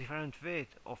has a different way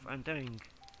of entering.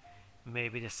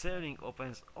 Maybe the ceiling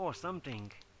opens or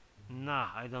something. Nah,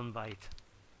 I don't buy it.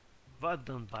 What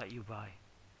don't buy you buy?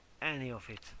 Any of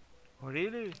it.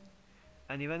 Really?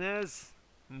 Anyone else?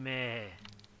 Meh.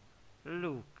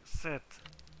 Look, Seth.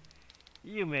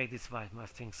 You make these white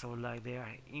Mustangs so like they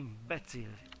are imbeciles.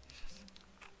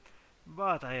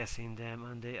 But I have seen them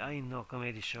and they are in no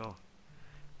comedy show.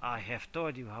 I have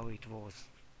told you how it was.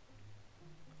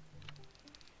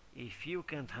 If you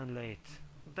can't handle it,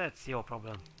 that's your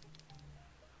problem.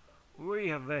 We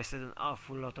have wasted an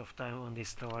awful lot of time on this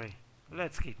story.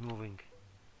 Let's keep moving.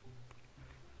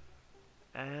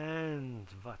 And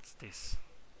what's this?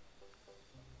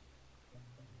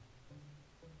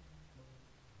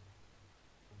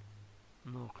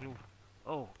 No clue.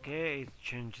 Okay, it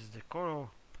changes the color.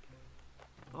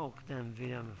 Oh, then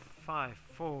William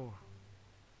 5-4.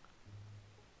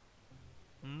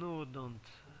 No, don't.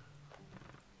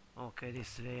 Okay,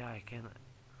 this way I can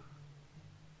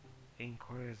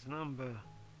increase number.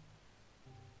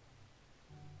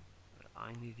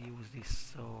 I need to use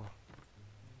this, so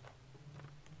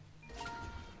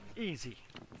easy.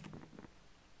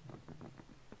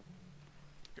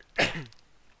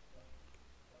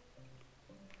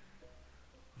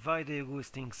 Why do you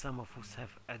think some of us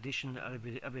have additional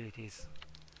abilities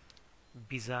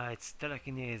besides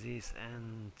telekinesis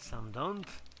and some don't?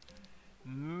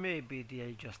 Maybe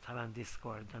they just haven't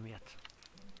discovered them yet.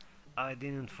 I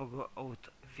didn't figure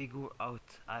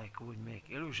out I could make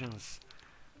illusions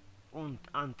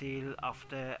until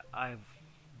after I've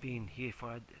been here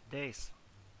for days.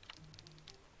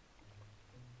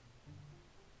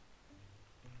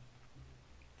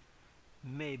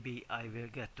 Maybe I will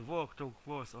get to walk through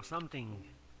walls or something.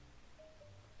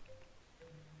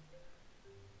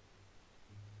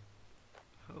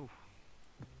 Oh.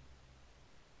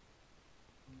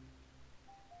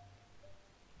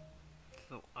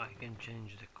 So I can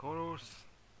change the colors.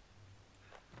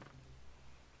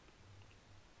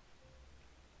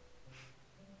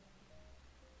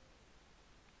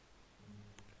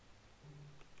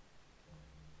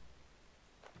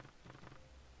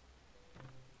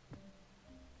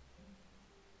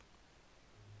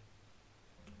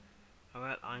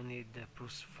 Well, I need the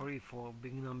 +3 for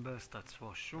big numbers, that's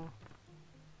for sure.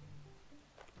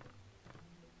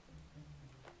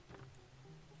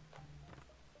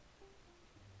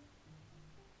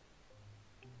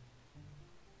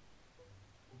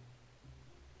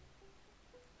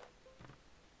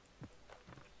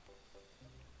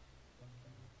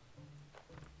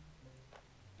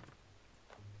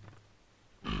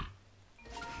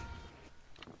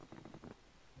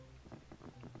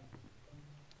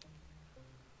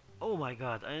 Oh my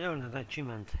god, I learned an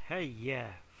achievement. Hey, yeah,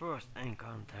 first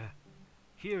encounter.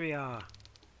 Here we are.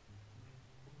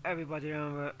 Everybody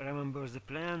remembers the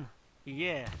plan?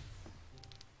 Yeah.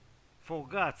 For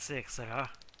God's sake, Sarah.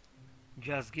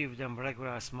 Just give them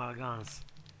regular small guns.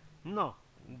 No,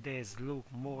 these look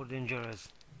more dangerous.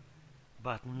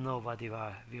 But nobody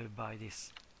will buy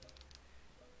this.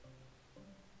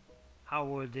 How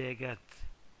will they get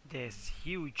these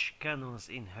huge cannons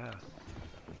in her?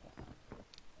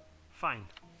 Fine.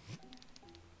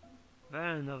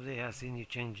 When of they have seen you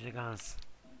change the guns?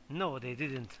 No, they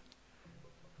didn't.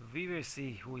 We will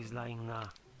see who is lying now.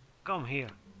 Come here.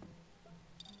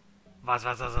 Was.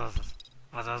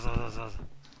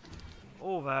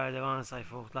 Oh, were the ones I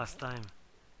fought last time.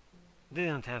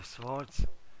 Didn't have swords.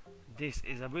 This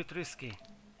is a bit risky.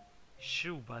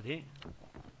 Shoo, buddy.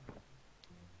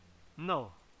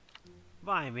 No.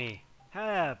 Why me?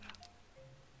 Help!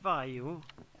 Why you?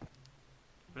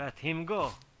 Let him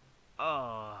go.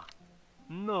 Ah,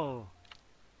 no.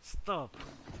 Stop.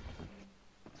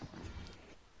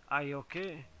 Are you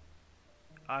okay?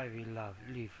 I will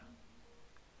leave.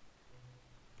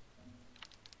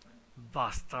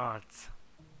 Bastards.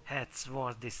 Had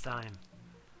swords this time.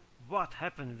 What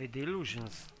happened with the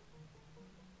illusions?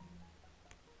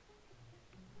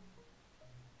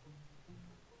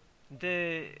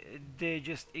 They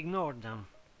just ignored them.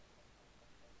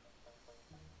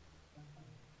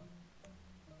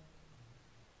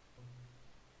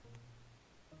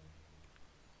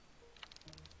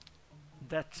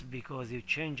 That's because you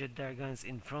changed their guns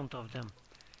in front of them.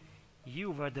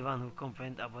 You were the one who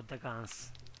complained about the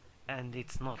guns. And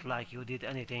it's not like you did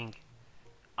anything.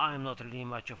 I'm not really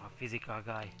much of a physical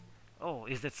guy. Oh,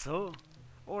 is that so?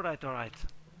 Alright.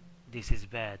 This is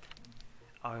bad.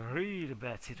 A really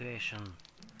bad situation.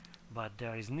 But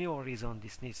there is no reason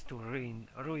this needs to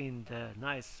ruin the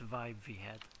nice vibe we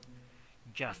had.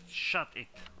 Just shut it.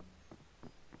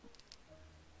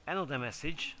 Another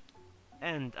message.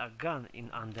 And a gun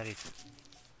in under it.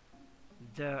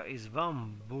 There is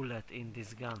one bullet in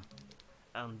this gun.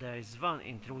 And there is one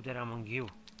intruder among you.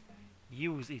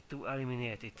 Use it to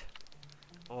eliminate it.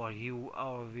 Or you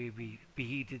will be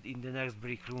beheaded in the next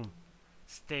brick room.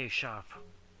 Stay sharp.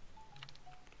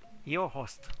 Your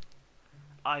host.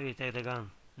 I will take the gun.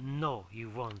 No,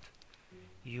 you won't.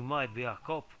 You might be a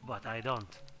cop, but I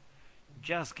don't.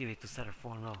 Just give it to Sir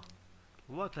for now.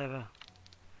 Whatever.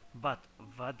 But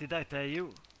what did I tell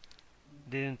you?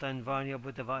 Didn't I warn you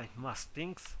about the white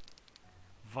Mustangs?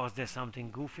 Was there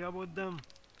something goofy about them?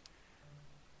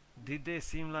 Did they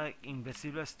seem like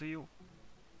imbeciles to you?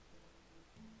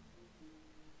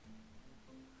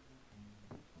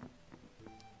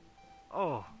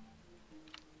 Oh,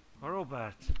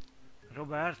 Robert.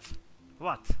 Robert?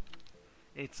 What?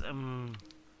 It's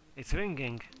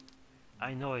ringing.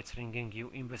 I know it's ringing,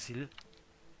 you imbecile.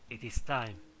 It is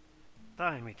time.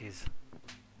 Time it is.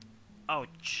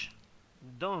 Ouch.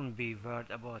 Don't be worried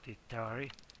about it,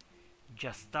 Terry.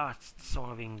 Just start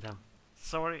solving them.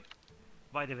 Sorry.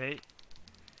 By the way,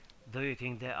 do you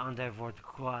think the Underworld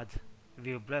Squad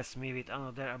will bless me with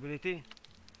another ability?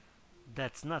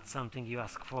 That's not something you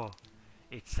ask for.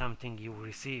 It's something you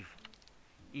receive.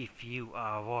 If you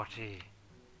are worthy.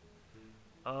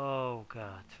 Oh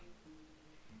god.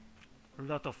 A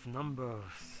lot of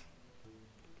numbers.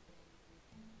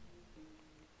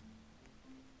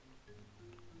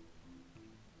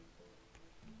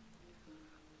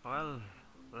 Well,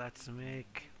 let's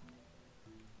make...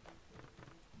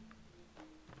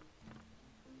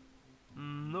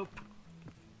 Nope.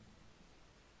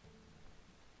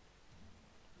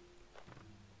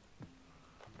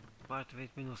 But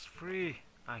with -3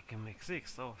 I can make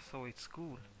 6, oh, so it's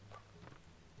cool.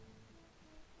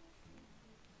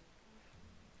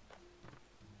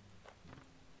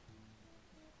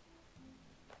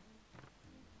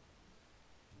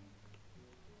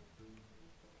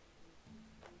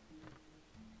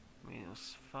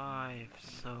 -5,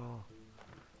 so...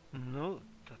 No,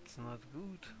 that's not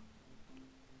good.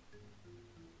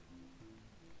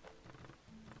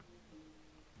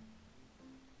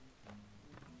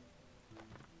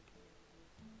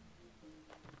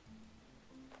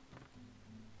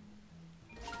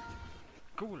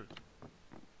 Cool.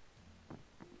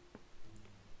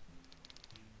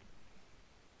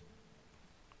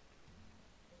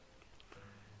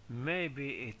 Maybe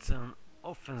it's an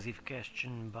offensive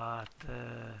question, but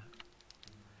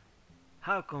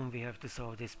how come we have to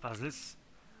solve these puzzles?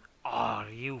 Are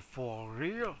you for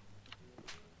real?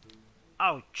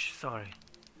 Ouch, sorry.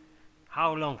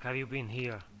 How long have you been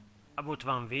here? About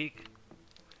 1 week?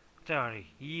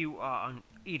 Terry, you are an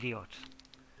idiot.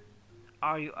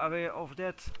 Are you aware of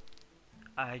that?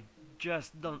 I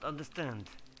just don't understand.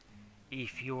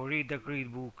 If you read the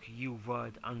grid book, you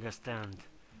would understand.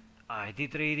 I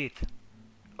did read it.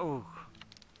 Oh,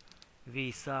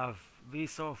 we solve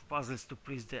puzzles to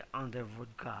please the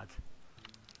Underworld God.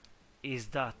 Is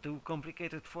that too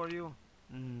complicated for you?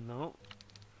 No.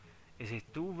 Is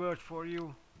it too weird for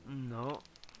you? No.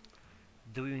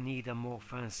 Do you need a more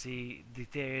fancy,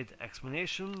 detailed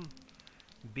explanation?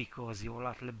 Because your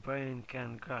little brain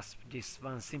can grasp this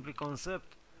one simple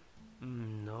concept?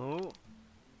 No.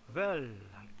 Well,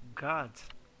 God.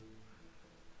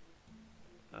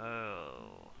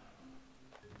 Oh.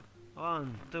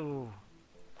 1, 2,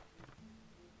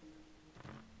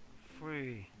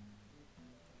 3.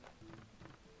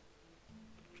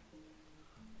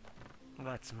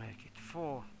 Let's make it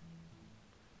 4.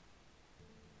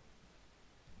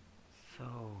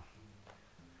 So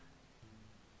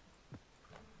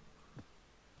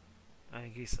I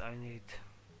guess I need,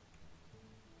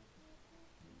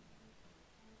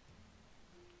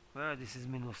 well, this is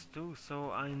 -2,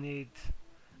 so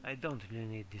I don't really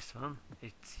need this one,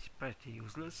 it's pretty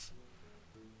useless.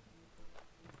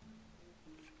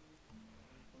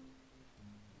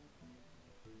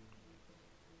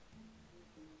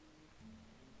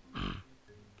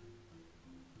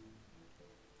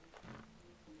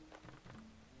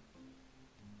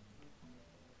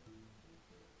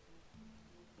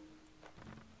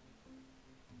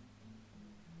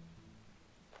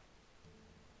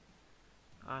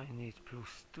 I need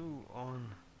 +2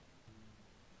 on,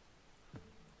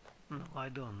 no, I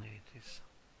don't need this.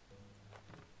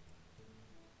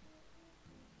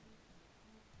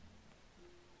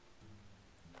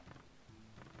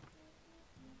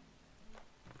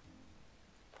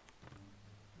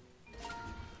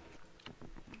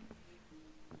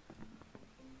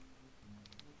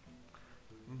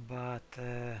 But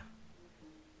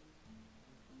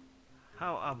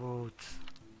how about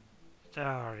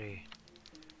theory?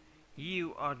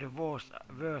 You are the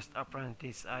worst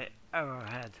apprentice I ever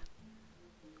had.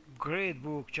 Grade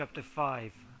book chapter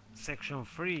 5, section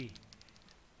 3.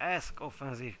 Ask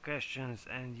offensive questions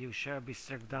and you shall be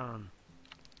struck down.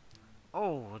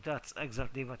 Oh, that's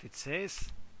exactly what it says?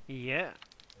 Yeah.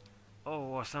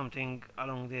 Oh, or something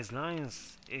along these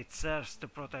lines. It serves to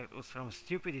protect us from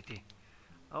stupidity.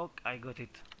 Oh, I got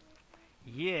it.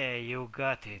 Yeah, you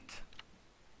got it.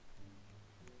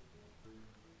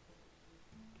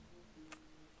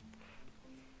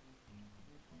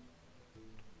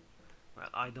 Well,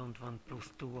 I don't want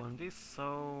 +2 on this,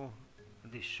 so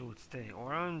this should stay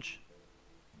orange.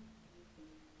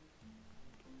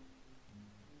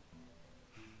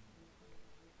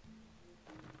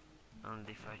 And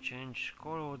if I change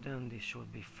color, then this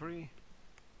should be free.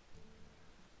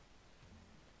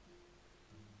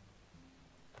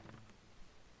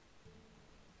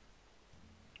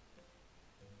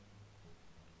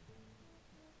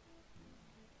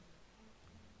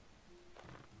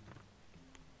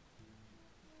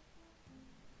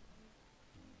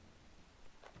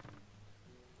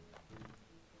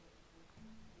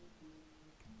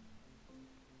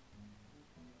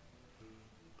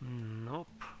 Nope.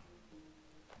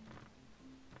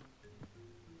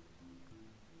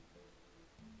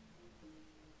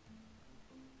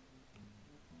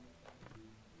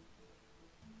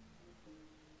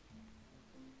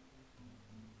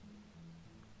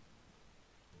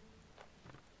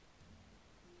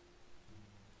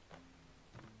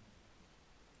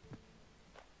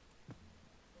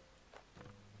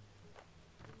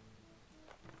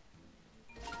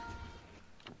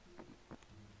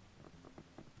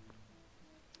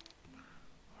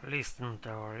 Listen,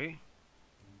 Tori.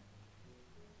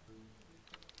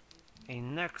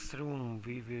 In next room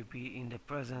we will be in the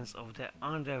presence of the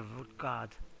Underwood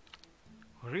God.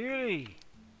 Really?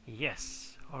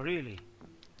 Yes, really.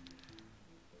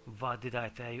 What did I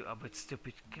tell you about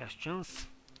stupid questions?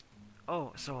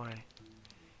 Oh, sorry.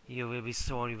 You will be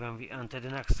sorry when we enter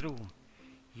the next room.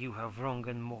 You have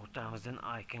wronged more times than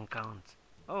I can count.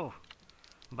 Oh,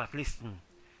 but listen.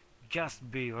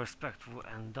 Just be respectful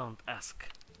and don't ask.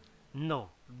 No,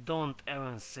 don't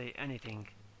even say anything.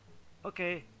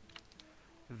 Okay.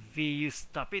 Will you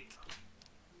stop it?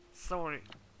 Sorry.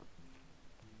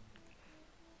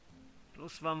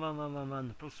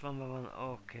 +1 +1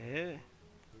 okay.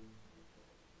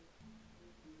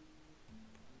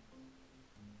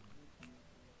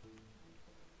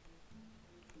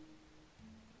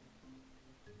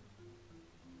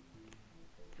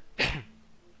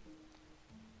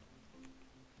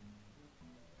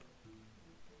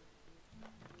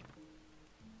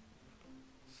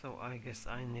 So I guess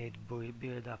I need to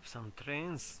build up some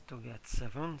trains to get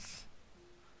 7s.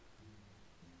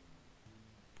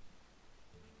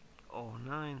 Oh,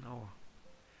 9, oh.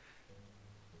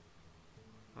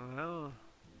 Well,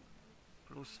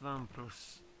 +1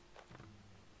 plus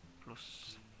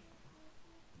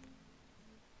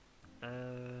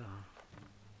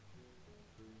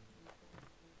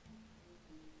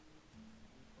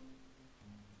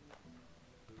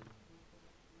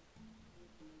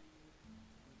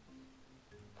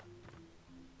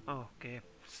Okay,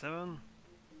 7.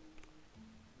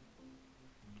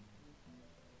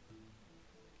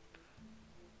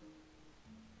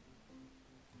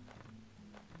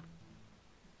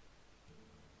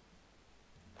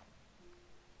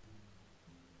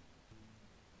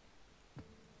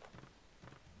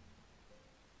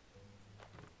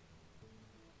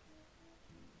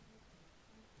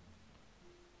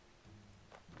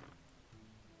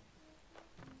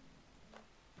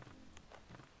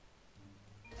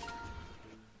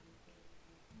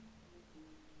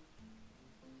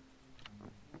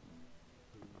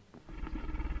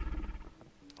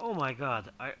 Oh my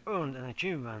god, I earned an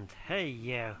achievement. Hey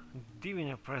yeah,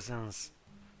 Divine Presence.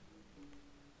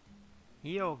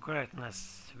 Your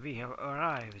greatness, we have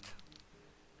arrived.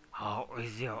 How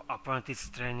is your apprentice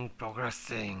training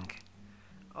progressing?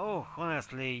 Oh,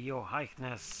 honestly, your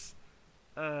highness,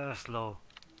 slow.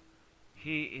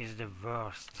 He is the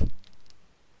worst.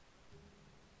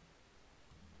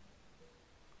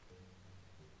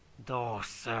 Those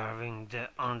serving the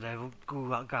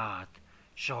underworld god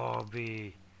shall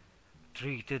be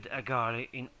treated egally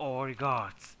in all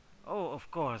regards. Oh,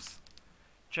 of course.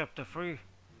 Chapter 3,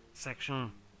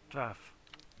 Section 12.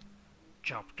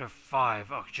 Chapter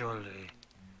 5, actually.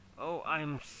 Oh,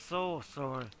 I'm so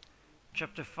sorry.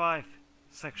 Chapter 5,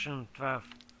 Section 12.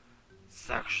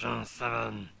 Section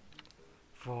 7.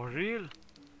 For real?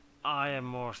 I am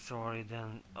more sorry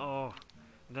than I'm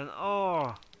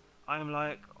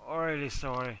like really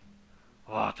sorry.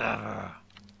 Whatever.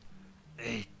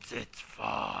 It's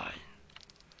fine.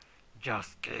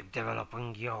 Just keep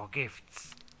developing your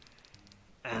gifts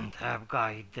and help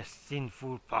guide the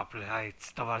sinful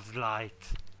populates towards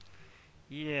light.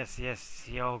 Yes, yes,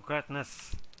 your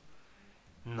greatness.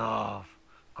 Now,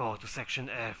 go to section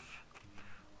F.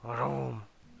 Room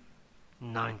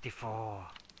 94.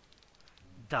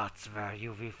 That's where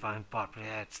you will find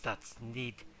populates that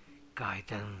need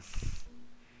guidance.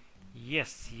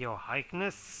 Yes, your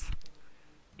highness.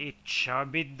 It shall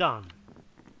be done.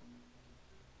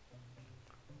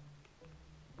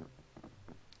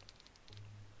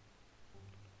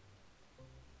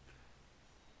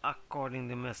 According to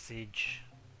the message,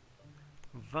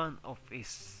 one of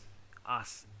us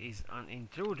is an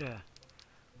intruder,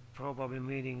 probably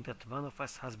meaning that one of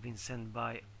us has been sent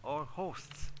by our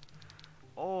hosts.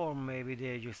 Or maybe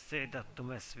they just said that to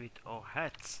mess with our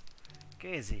heads.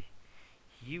 Casey,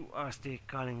 you are still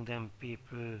calling them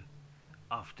people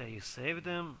after you save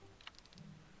them?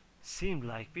 Seem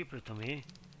like people to me.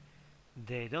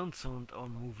 They don't sound or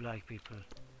move like people.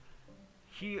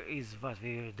 Here is what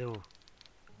we will do.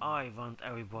 I want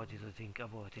everybody to think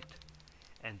about it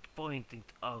and pointing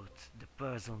out the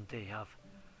person they have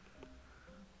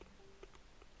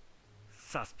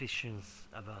suspicions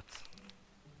about.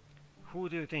 Who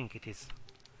do you think it is?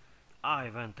 I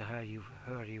want to hear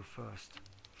you first.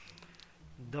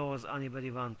 Does anybody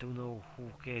want to know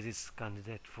who Casey's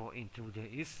candidate for intruder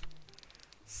is?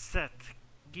 Seth,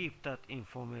 keep that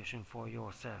information for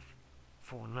yourself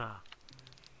for now.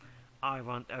 I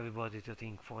want everybody to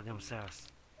think for themselves.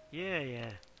 Yeah,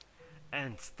 yeah.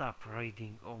 And stop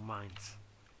reading our minds.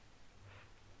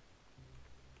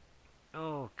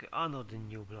 Okay, another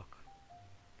new block.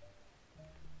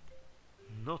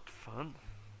 Not fun.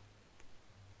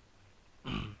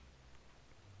 Okay,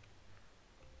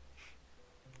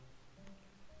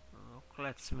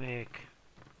 let's make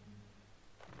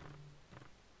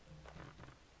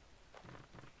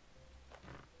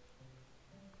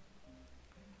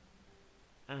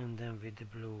and then with the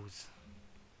blues.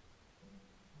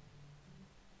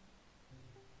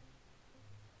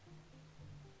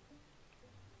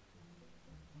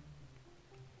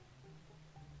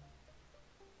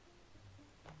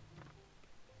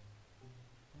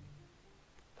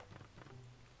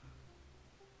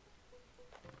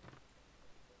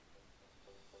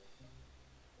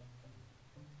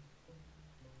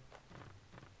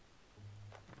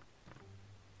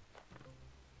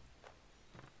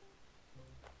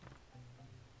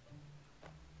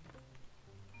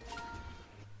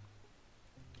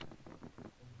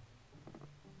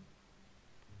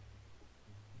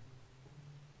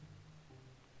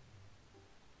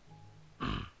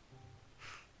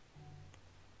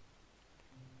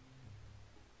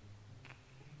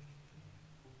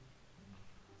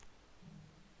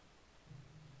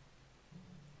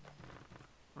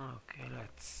 Okay,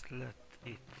 let's let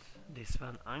it this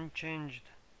one unchanged.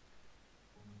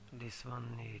 This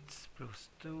one needs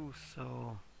 +2,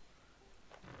 so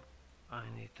I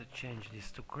need to change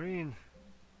this to green.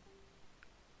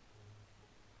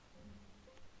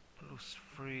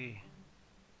 +3.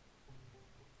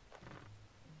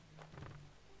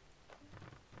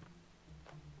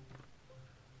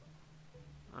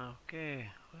 Okay,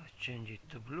 let's change it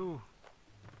to blue.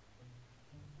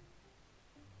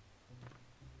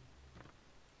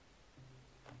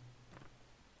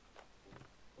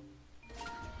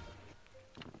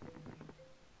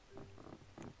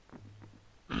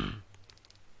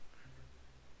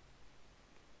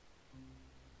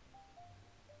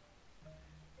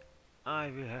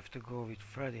 I will have to go with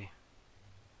Freddy.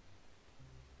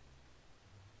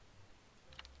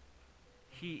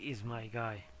 He is my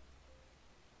guy.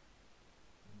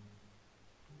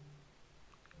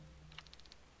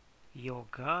 Your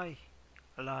guy?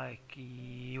 Like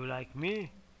you like me?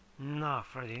 Nah,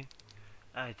 Freddy.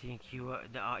 I think you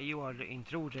are the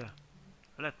intruder.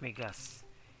 Let me guess.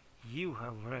 You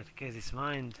have read Casey's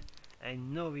mind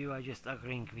and know you are just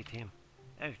agreeing with him.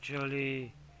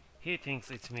 Actually, he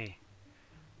thinks it's me.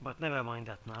 But never mind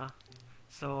that now.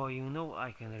 So you know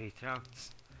I can read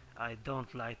charts. I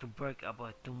don't like to brag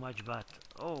about too much, but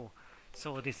oh,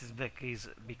 so this is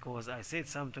because I said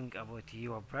something about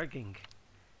your bragging.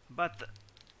 But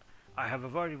I have a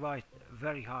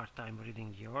very hard time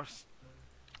reading yours.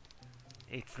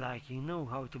 It's like you know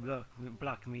how to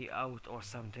block me out or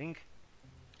something.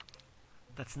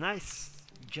 That's nice,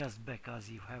 just because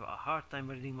you have a hard time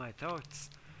reading my thoughts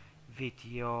with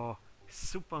your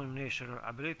supernatural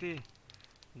ability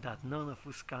that none of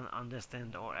us can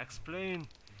understand or explain.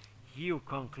 You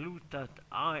conclude that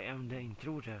I am the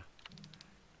intruder.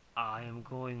 I am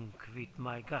going with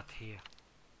my gut here.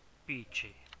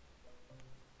 Peachy.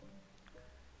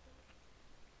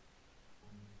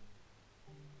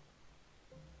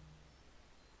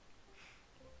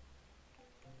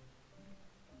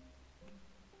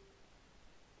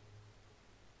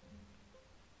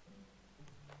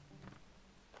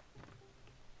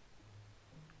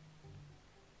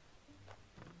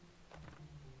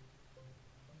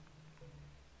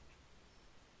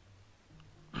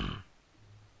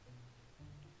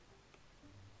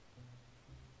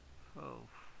 Oh,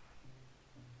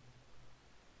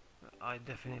 I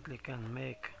definitely can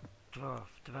make 12.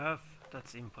 12,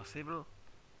 that's impossible.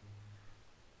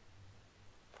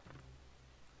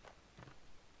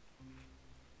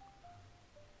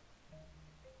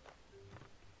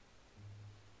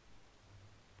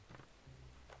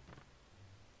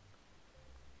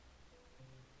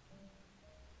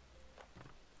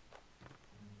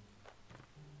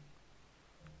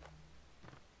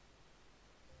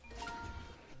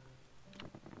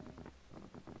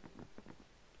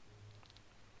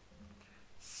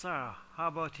 Sarah, how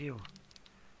about you?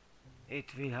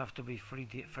 It will have to be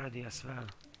Freddy as well.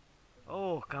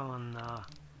 Oh, come on now.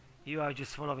 You are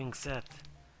just following Seth.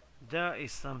 There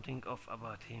is something off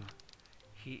about him.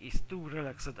 He is too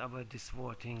relaxed about this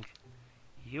voting.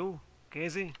 You,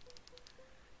 Casey?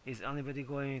 Is anybody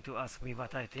going to ask me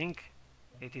what I think?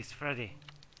 It is Freddy.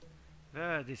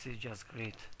 Well, this is just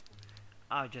great.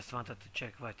 I just wanted to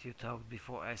check what you thought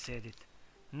before I said it.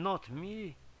 Not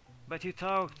me, but you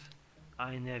thought.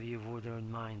 I knew you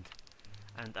wouldn't mind,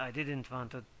 and I didn't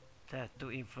want that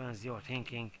to influence your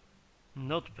thinking.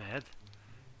 Not bad.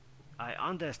 I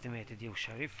underestimated you,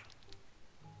 Sheriff.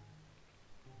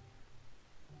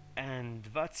 And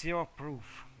what's your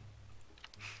proof?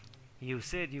 You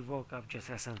said you woke up just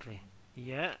recently.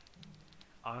 Yeah,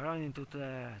 I ran into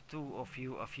the two of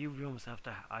you a few rooms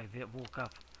after I woke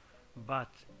up, but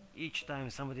each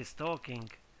time somebody's talking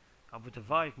about the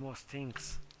white most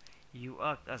things, you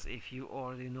act as if you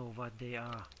already know what they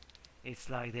are. It's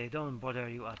like they don't bother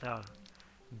you at all,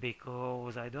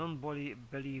 because I don't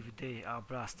believe they are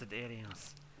blasted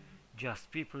aliens,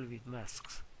 just people with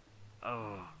masks.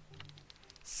 Oh,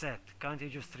 Seth, can't you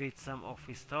just read some of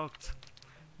his thoughts?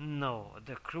 No,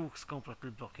 the crook's completely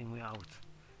blocking me out.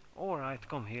 Alright,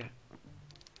 come here.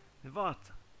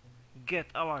 What? Get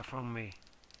away from me.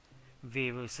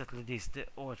 We will settle this the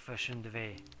old-fashioned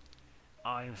way.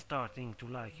 I am starting to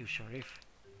like you, Sheriff.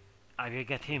 I will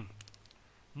get him.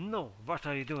 No, what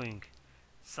are you doing?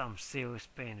 Some serious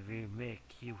pain will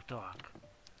make you talk.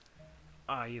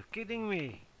 Are you kidding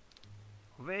me?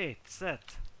 Wait,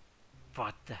 Seth.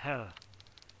 What the hell?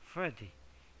 Freddy,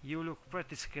 you look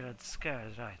pretty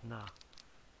scared right now.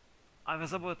 I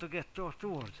was about to get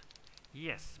tortured.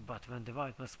 Yes, but when the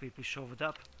white mask people showed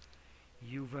up,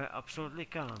 you were absolutely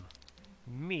calm,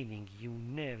 meaning you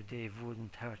knew they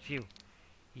wouldn't hurt you.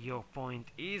 Your point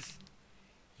is,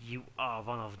 you are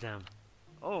one of them.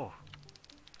 Oh,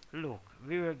 look,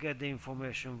 we will get the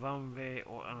information one way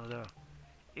or another.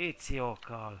 It's your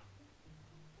call.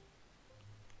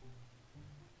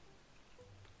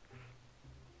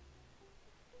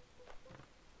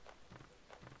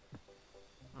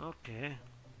 Okay.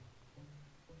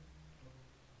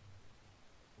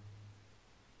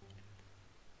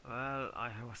 Well, I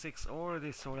have a 6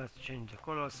 already, so let's change the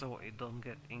color so it don't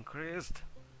get increased.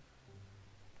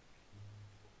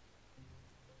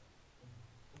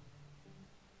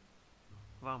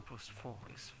 One plus 4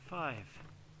 is 5.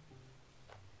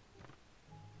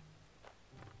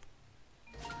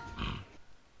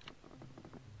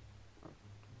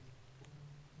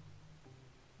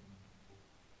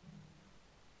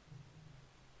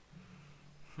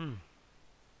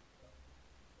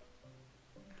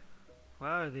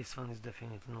 Well, this one is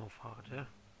definitely no farther.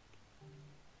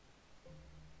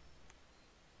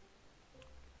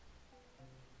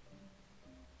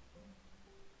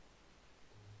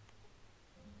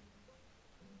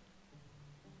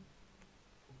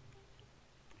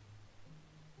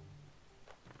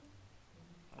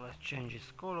 Let's change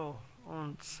its color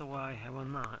on so I have a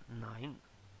 9.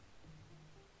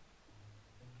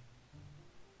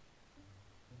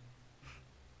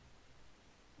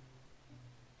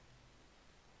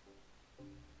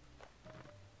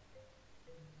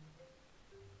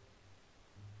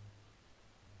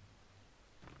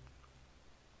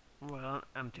 Well, an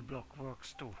empty block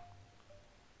works too.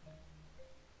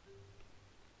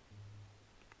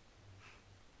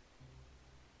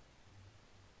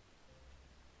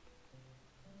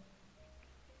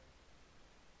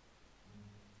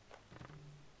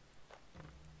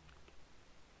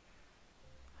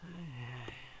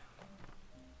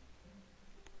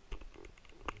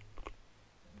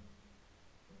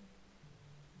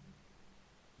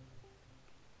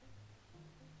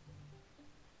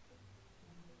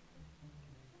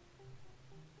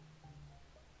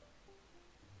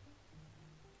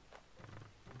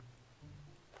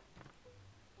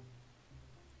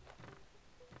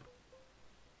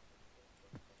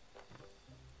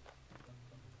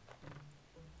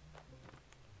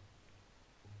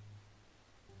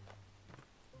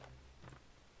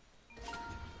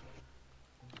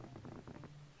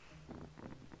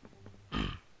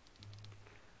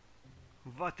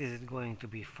 What is it going to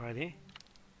be, Freddy?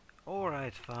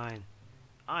 Alright, fine.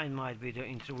 I might be the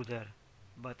intruder,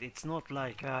 but it's not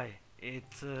like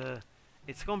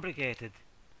it's complicated.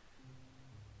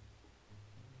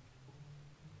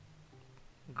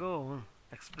 Go on,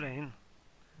 explain.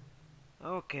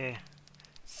 Okay,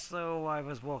 so I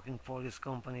was working for this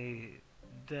company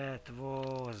that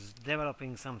was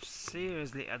developing some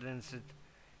seriously advanced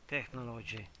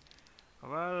technology.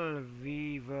 Well,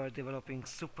 we were developing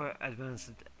super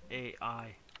advanced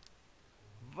AI.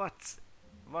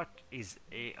 What is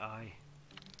AI?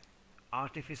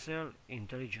 Artificial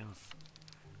intelligence.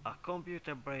 A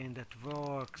computer brain that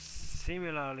works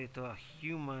similarly to a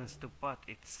human's, to put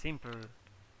it simple,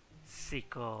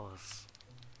 sickos.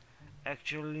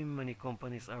 Actually, many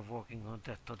companies are working on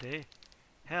that today.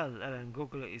 Hell, even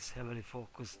Google is heavily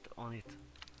focused on it.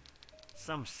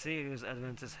 Some serious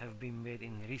advances have been made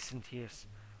in recent years.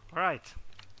 Right,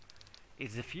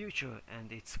 it's the future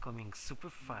and it's coming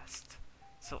super fast.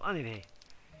 So anyway,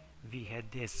 we had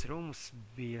these rooms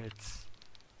built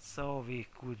so we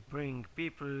could bring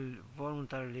people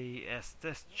voluntarily as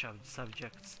test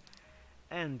subjects,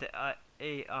 and the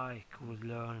AI could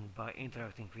learn by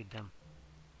interacting with them.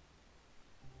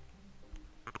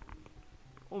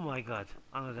 Oh my god,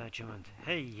 another achievement.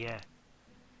 Hey, yeah.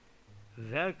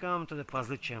 Welcome to the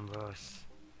puzzle chambers.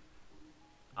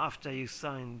 After you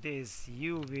sign this,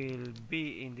 you will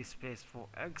be in this place for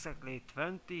exactly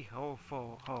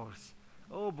 24 hours.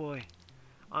 Oh boy,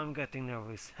 I'm getting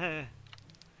nervous. Heh.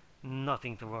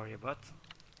 Nothing to worry about.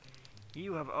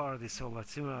 You have already solved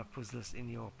similar puzzles in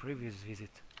your previous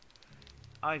visit.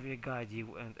 I will guide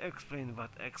you and explain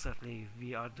what exactly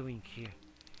we are doing here.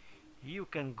 You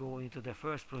can go into the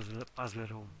first puzzle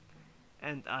room,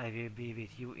 and I will be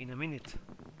with you in a minute.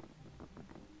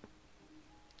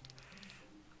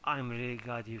 I'm really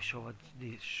glad you showed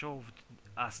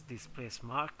us this place,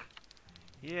 Mark.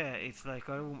 Yeah, it's like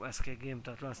a room escape game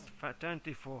that lasts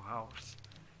 24 hours.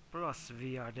 Plus,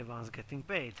 we are the ones getting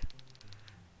paid.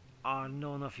 Are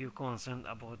none of you concerned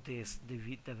about these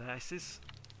devices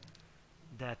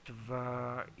that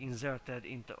were inserted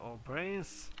into our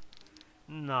brains?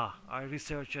 Nah, I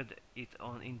researched it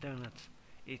on internet.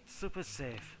 It's super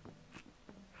safe.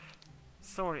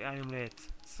 Sorry I am late.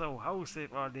 So how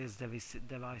safe are these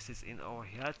devices in our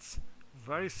heads?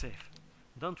 Very safe.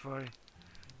 Don't worry.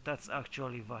 That's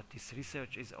actually what this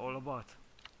research is all about.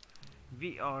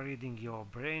 We are reading your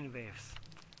brain waves.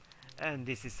 And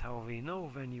this is how we know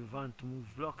when you want to move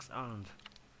blocks around.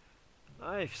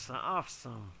 I've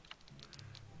some.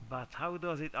 But how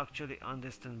does it actually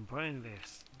understand brain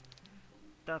waves?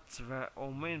 That's where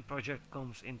our main project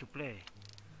comes into play.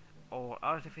 Our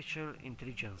artificial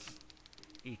intelligence.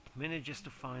 it manages to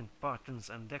find patterns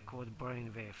and decode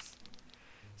brain waves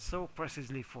so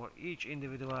precisely for each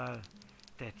individual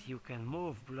that you can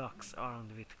move blocks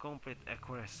around with complete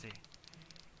accuracy.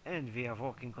 And we are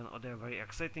working on other very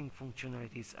exciting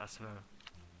functionalities as well.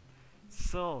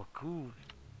 So cool!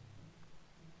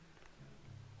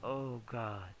 Oh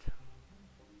god.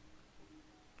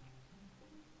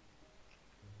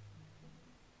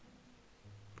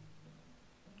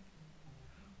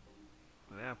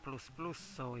 We are plus plus,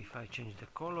 so if I change the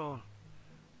color,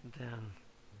 then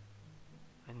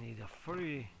I need a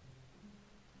 3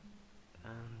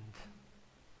 and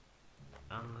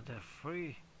another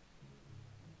 3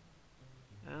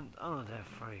 and another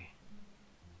 3.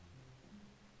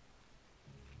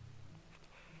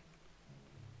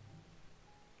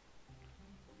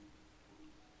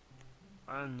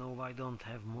 And no, I don't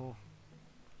have more.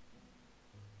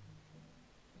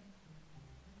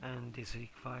 And this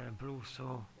requires blue,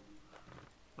 so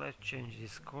let's change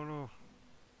this color.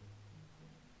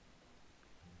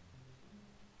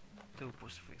 2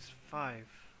 plus 3 is 5.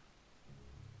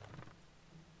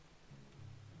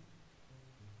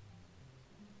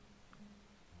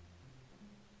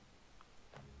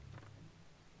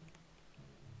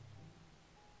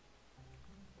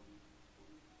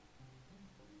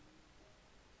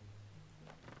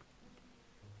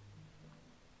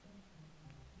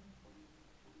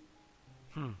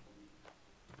 Hmm.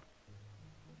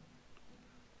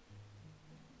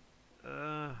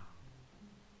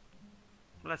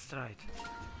 Let's try it.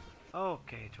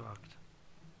 Okay, it worked.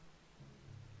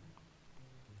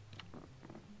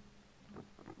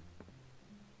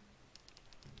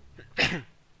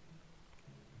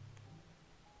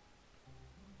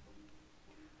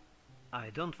 I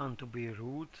don't want to be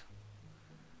rude,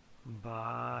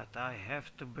 but I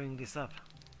have to bring this up.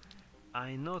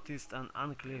 I noticed an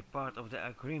unclear part of the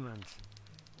agreement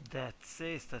that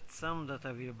says that some data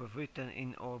will be written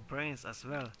in our brains as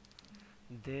well.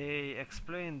 They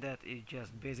explain that it's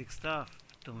just basic stuff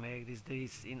to make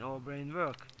this in our brain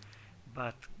work,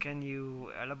 but can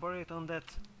you elaborate on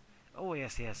that? Oh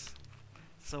yes.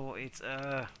 So it's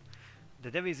the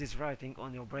device is writing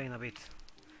on your brain a bit,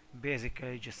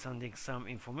 basically just sending some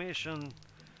information,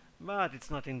 but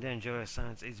it's nothing dangerous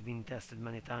since it's been tested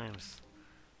many times.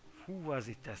 Who was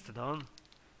it tested on?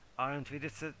 Aren't we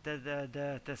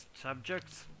the test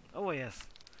subjects? Oh yes,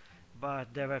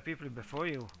 but there were people before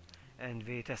you, and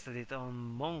we tested it on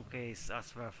monkeys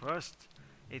as well first.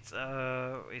 It's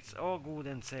all good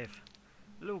and safe.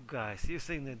 Look guys, you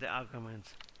signed the agreement.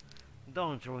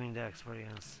 Don't ruin the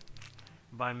experience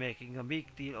by making a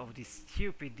big deal of these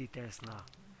stupid details now.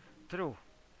 True,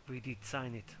 we did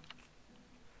sign it.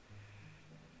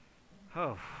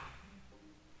 Oh.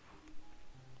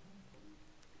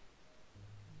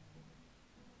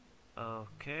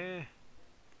 Okay.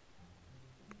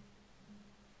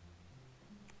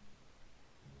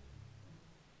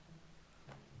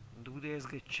 Do these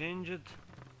get changed?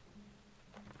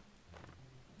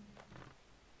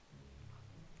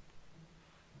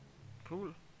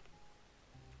 Cool.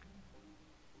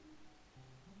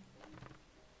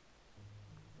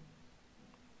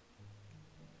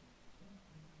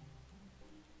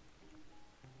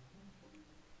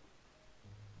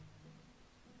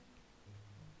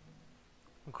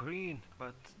 Green,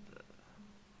 but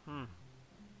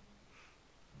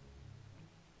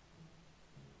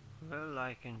well,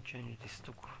 I can change this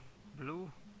to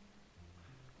blue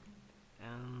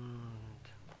and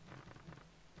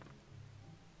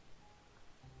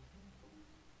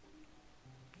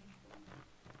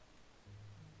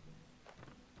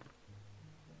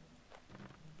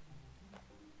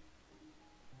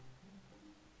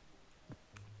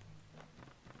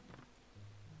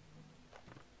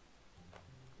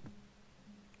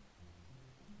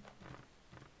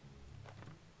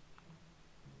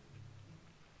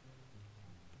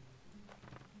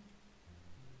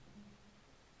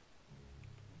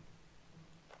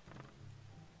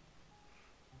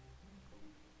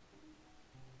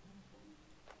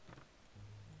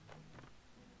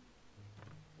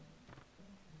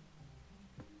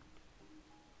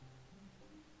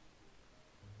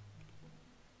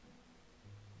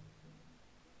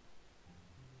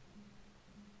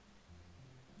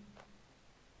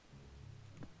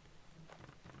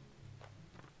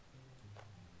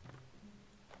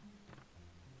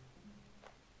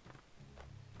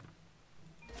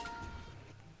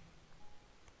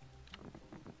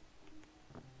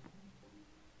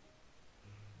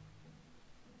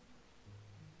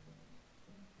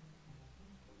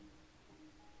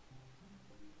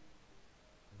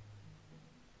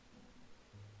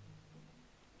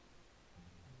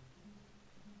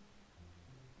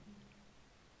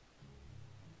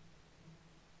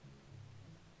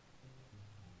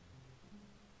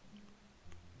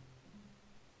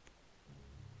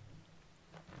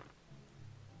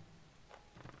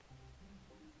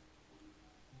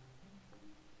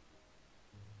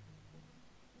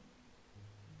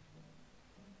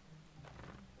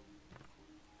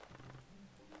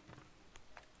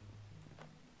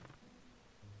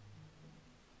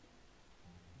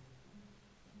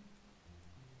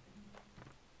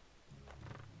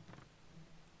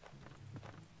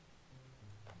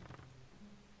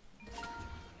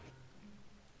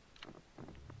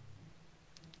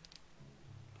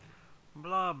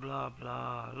Blah blah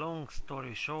blah. Long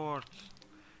story short,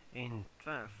 in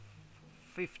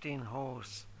 15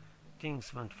 hours,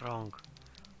 things went wrong.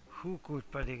 Who could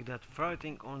predict that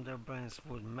writing on their brains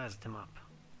would mess them up?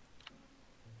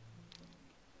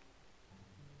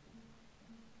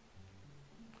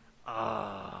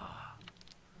 Ah,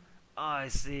 I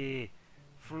see.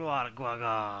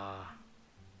 Fluarguaga.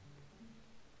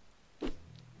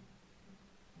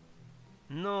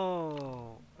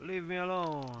 No, leave me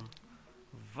alone.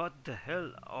 What the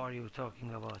hell are you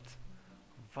talking about?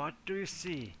 What do you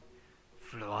see?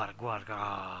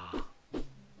 Fluarguaga.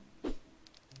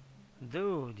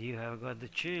 Dude, you have got the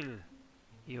chill.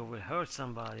 You will hurt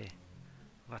somebody.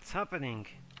 What's happening?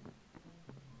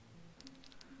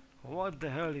 What the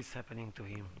hell is happening to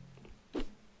him?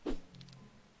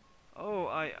 Oh,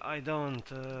 I don't.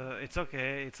 It's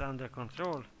okay, it's under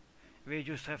control. We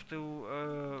just have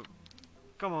to.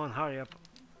 Come on, hurry up.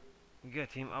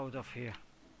 Get him out of here.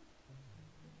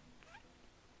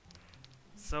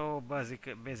 So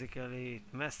basically,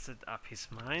 it messed up his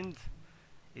mind.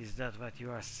 Is that what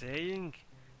you are saying?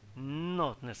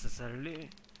 Not necessarily.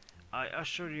 I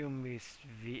assure you, miss,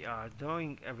 we are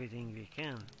doing everything we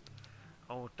can.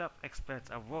 Our top experts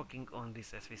are working on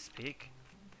this as we speak.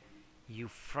 You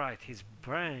fried his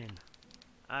brain.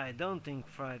 I don't think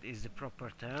fried is the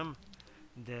proper term.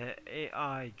 The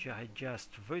AI had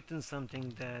just written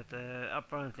something that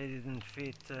apparently didn't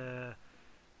fit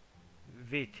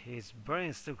with his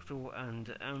brain structure,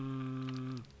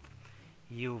 and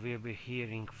you will be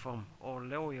hearing from our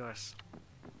lawyers.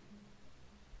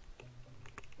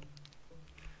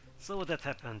 So that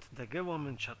happened. The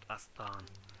government shut us down.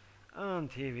 And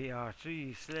here we are 3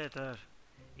 years later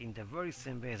in the very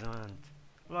same basement.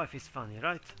 Life is funny,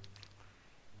 right?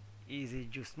 Is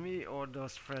it just me, or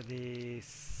does Freddy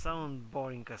sound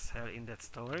boring as hell in that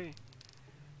story?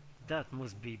 That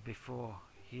must be before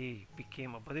he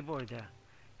became a bodybuilder.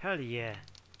 Hell yeah.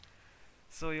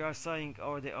 So you are saying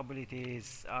all the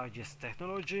abilities are just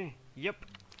technology? Yep.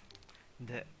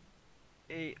 The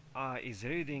AI is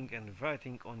reading and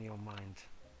writing on your mind.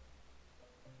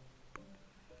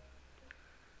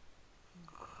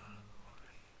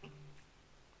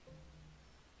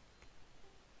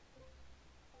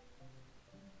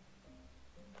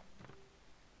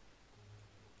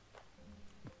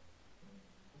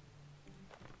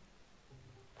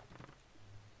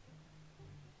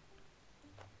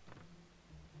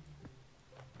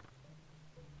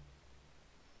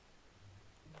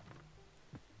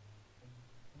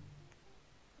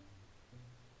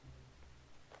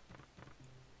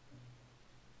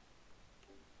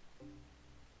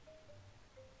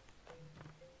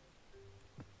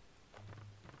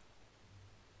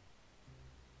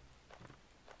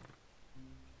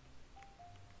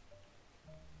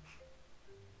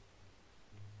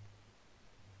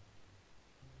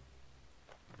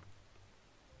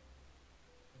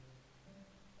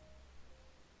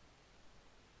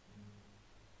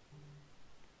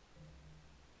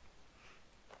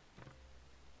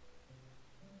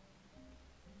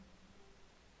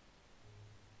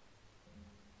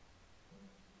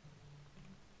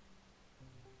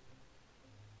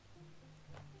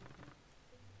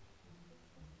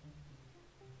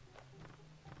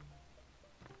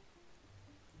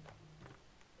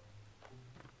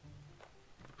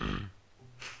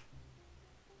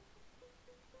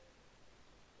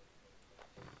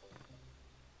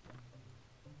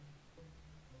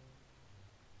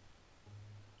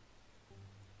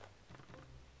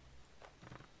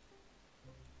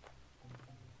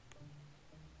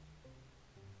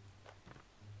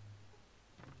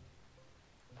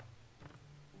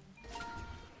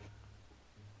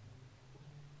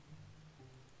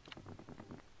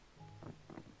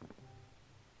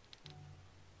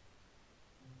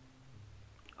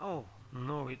 Oh,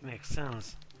 no, it makes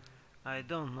sense. I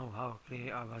don't know how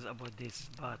clear I was about this,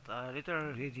 but I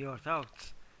literally read your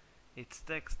thoughts. It's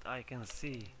text I can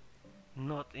see,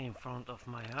 not in front of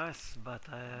my eyes, but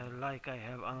like I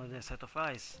have another set of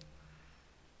eyes.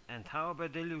 And how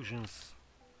about illusions?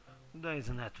 There is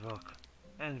a network,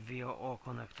 and we are all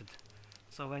connected.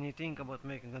 So when you think about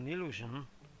making an illusion,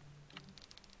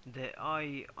 the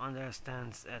eye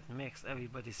understands and makes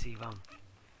everybody see one.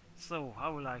 So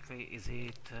how likely is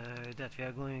it that we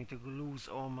are going to lose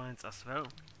our minds as well?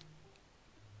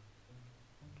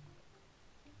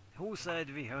 Who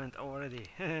said we haven't already?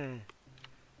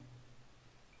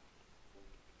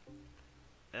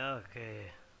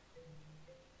 Okay.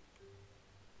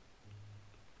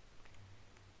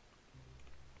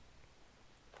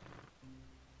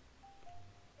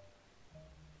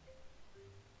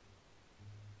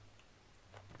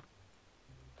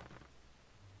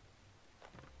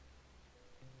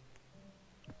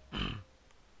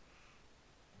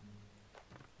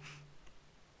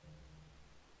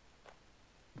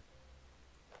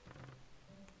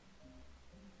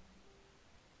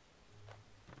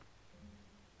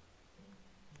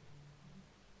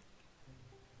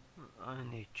 I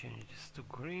need to change this to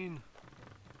green.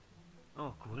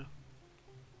 Oh, cool.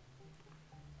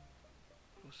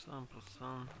 +1,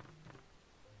 +1.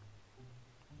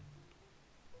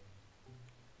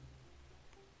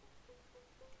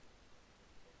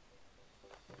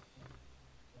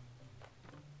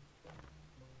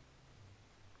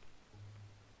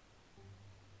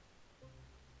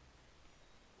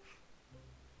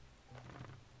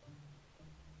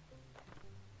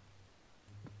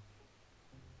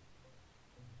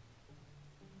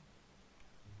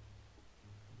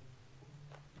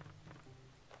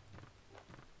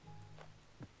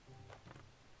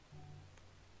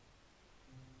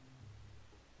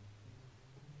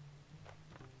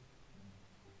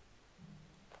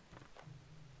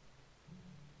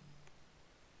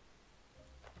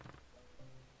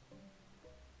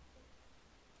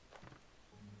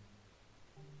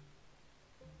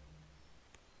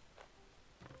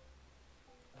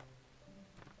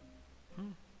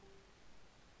 Hmm.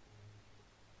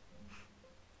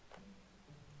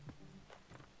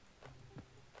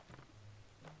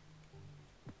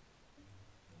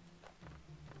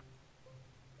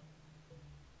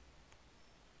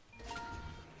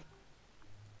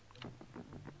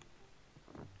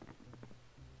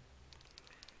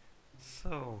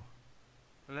 So,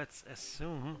 let's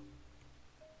assume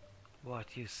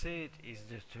what you said is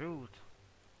the truth.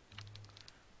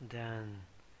 Then,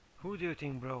 who do you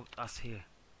think brought us here?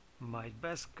 My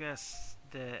best guess,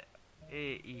 the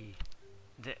AE.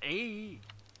 The AE?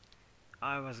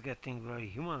 I was getting very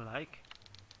human-like,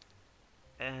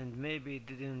 and maybe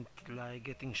didn't like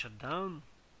getting shut down.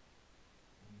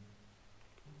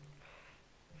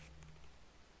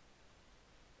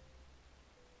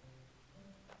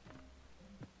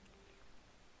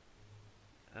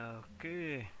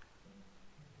 Okay.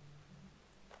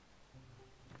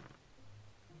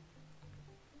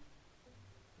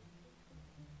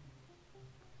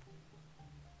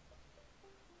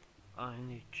 I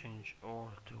need to change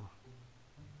all to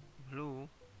blue.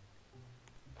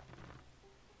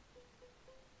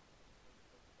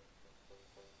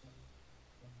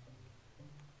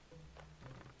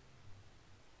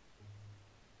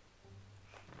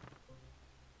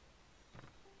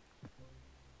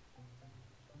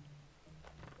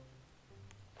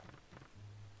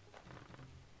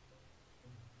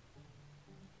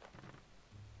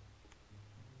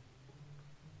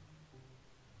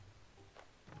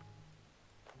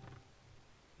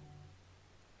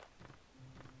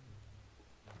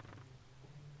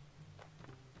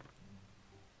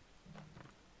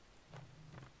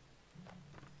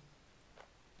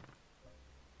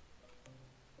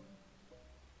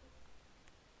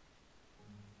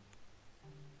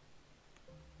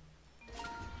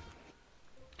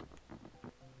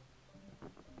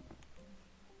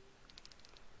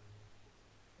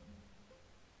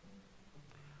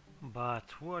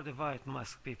 But who are the white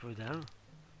mask people then?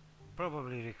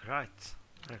 Probably recruits.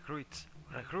 Recruits.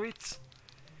 Recruits?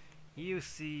 You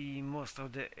see, most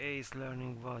of the ACE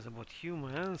learning was about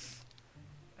humans,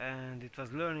 and it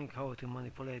was learning how to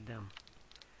manipulate them.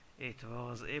 It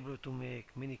was able to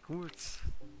make mini cults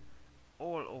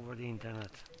all over the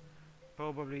internet.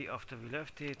 Probably after we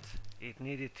left it, it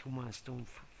needed humans to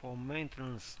for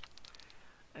maintenance,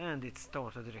 and it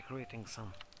started recruiting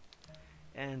some.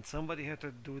 And somebody had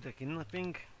to do the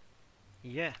kidnapping?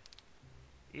 Yeah,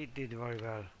 it did very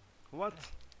well. What?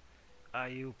 Are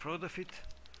you proud of it?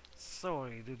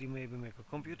 Sorry, did you maybe make a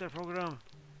computer program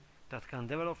that can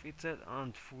develop itself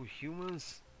and fool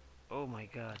humans? Oh my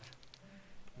god.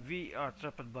 We are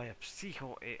trapped by a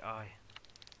psycho AI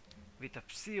with a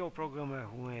psycho programmer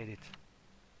who made it.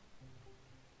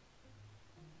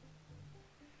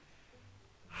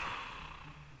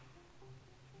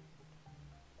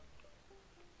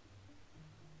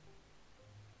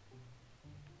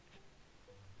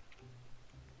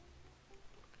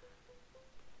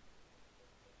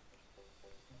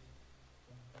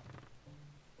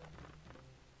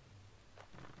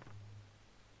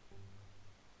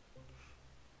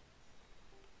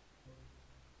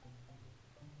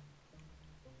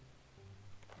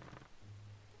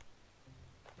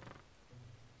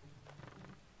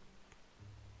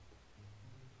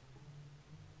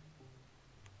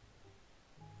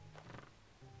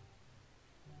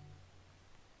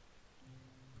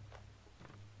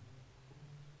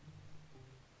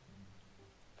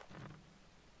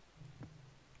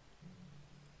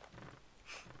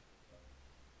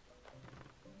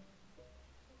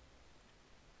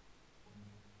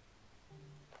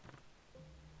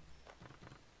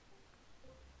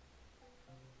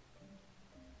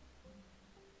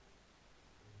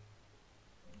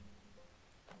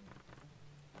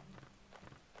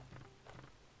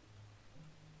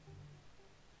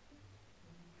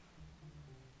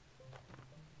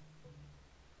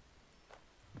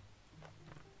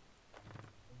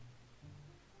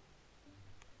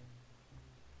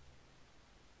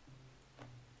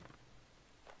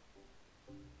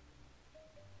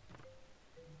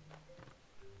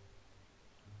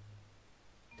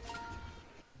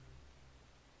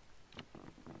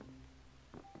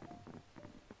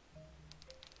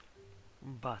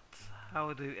 But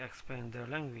how do you explain their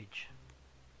language?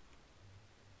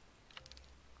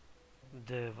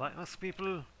 The Vikings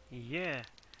people? Yeah,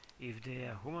 if they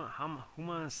are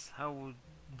humans, how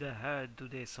the hell do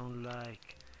they sound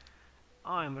like?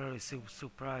 I'm really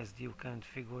surprised you can't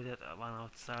figure that one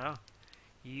out, Sarah.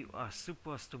 You are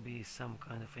supposed to be some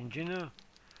kind of engineer.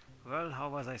 Well, how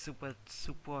was I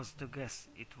supposed to guess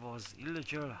it was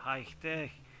illegal,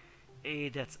 high-tech,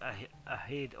 that's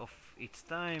ahead of its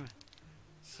time?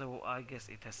 So I guess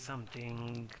it has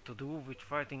something to do with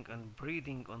fighting and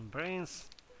breeding on brains?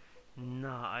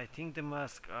 Nah, I think the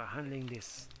mask are handling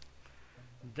this.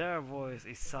 Their voice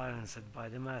is silenced by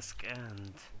the mask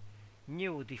and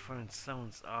new different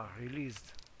sounds are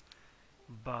released.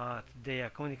 But they are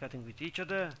communicating with each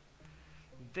other.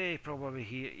 They probably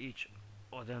hear each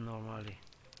other normally.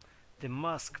 The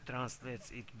mask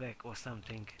translates it back or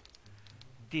something.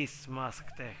 This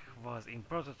mask tech was in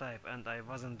prototype and I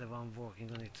wasn't the one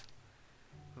working on it.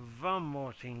 One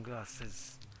more thing,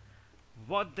 glasses.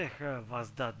 What the hell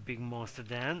was that big monster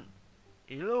then?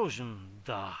 Illusion,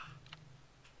 duh.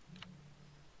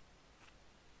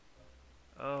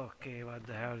 Okay, what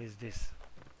the hell is this?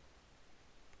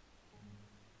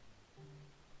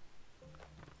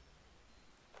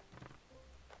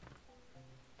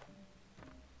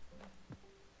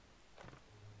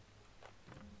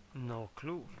 No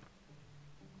clue.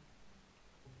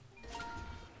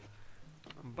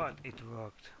 But it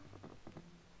worked.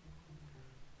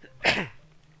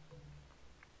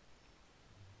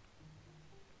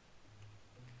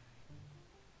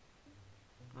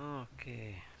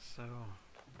 Okay, so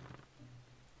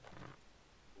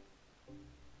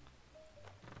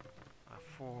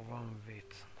a 4-1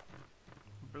 with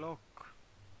block,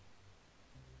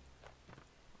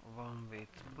 1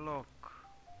 with block.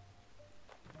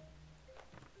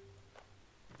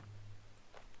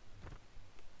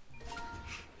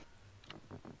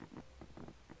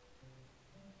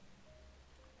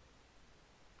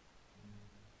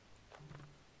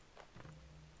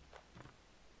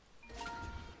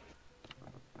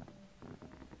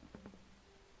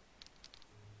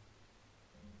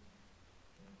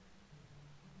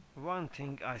 One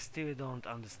thing I still don't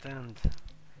understand.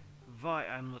 Why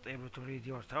I'm not able to read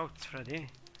your thoughts, Freddy?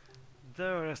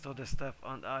 The rest of the staff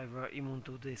and I were immune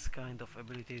to this kind of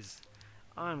abilities.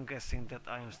 I'm guessing that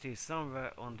I am still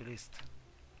somewhere on the list.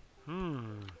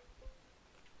 Hmm.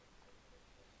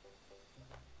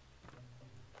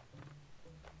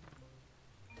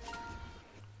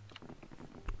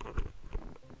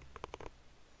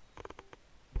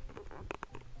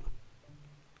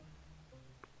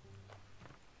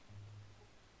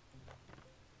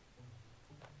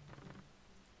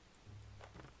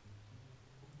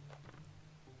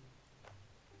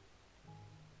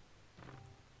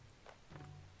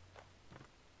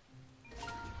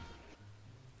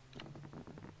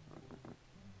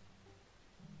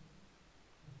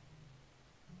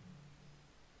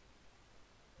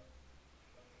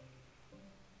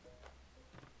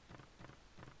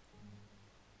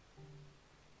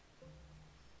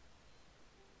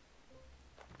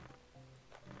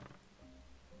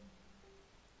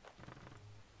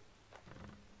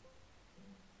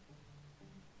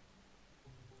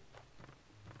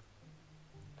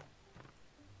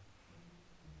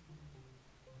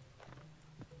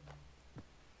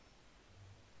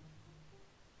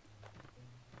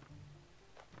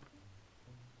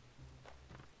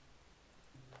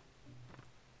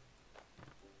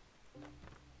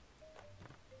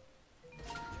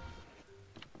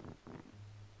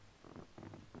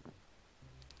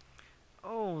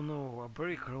 Oh no, a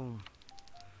break room.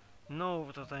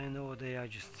 No, that I know they are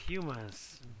just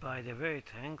humans. By the way,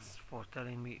 thanks for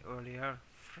telling me earlier,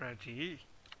 Freddy.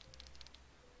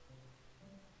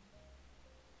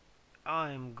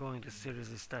 I'm going to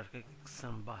seriously start kicking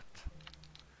some butt.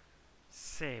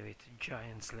 Save it,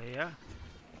 Giant Slayer.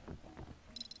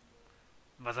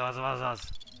 Was.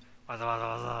 Was.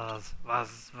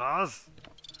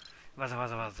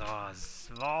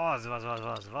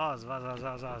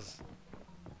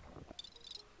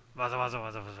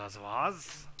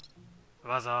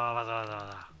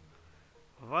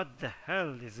 What the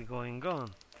hell is going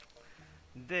on?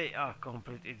 They are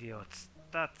complete idiots.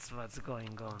 That's what's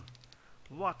going on.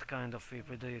 What kind of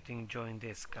people do you think join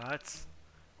these cats?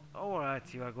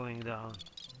 Alright, you are going down.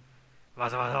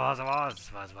 Was.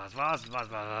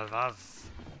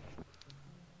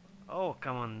 Oh,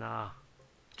 come on now.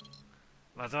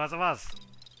 Was.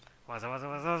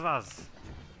 Was.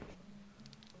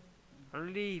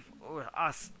 Leave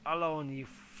us alone, you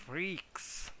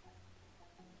freaks.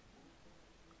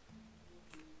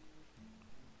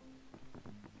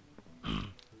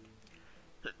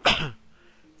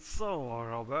 So,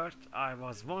 Robert, I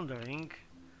was wondering.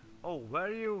 Oh,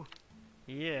 were you?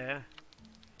 Yeah.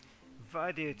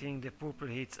 Why do you think the purple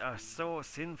hits are so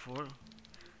sinful?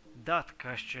 That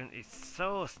question is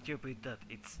so stupid that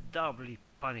it's doubly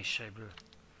punishable.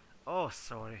 Oh,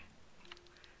 sorry.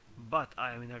 But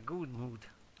I am in a good mood.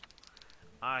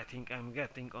 I think I'm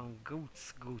getting on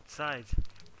Good's good side.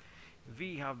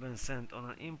 We have been sent on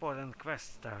an important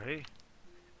quest, Terry.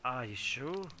 Are you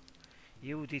sure?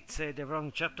 You did say the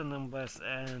wrong chapter numbers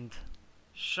and...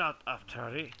 Shut up,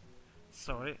 Terry.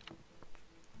 Sorry.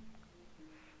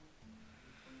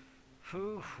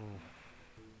 Hoo hoo.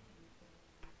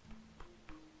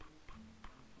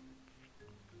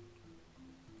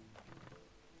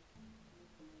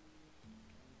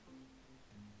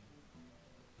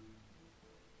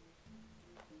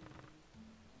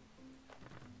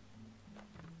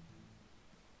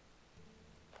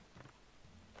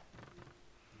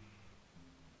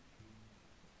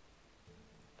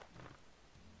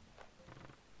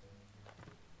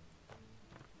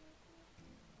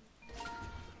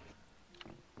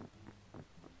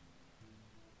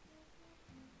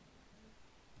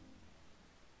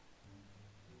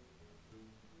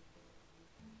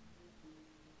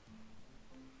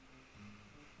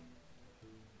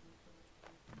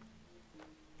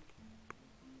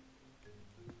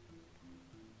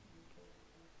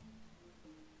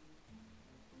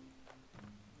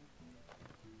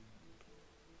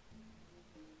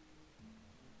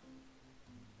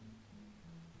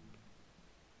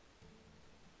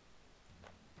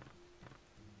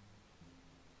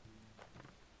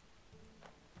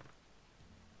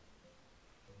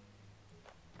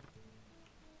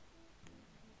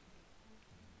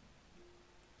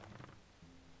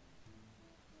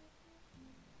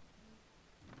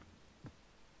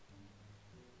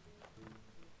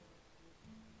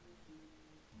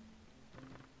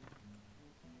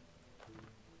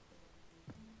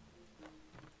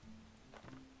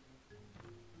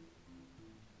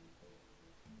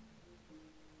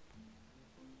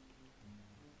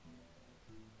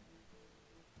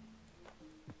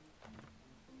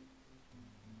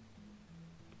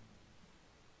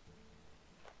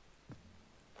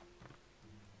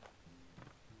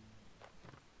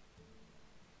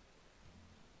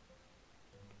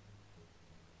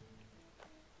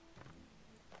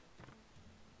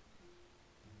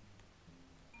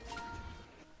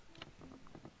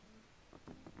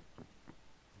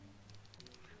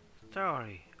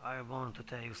 Terry, I want to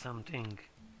tell you something.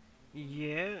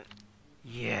 Yeah?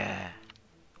 Yeah.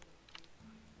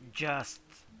 Just...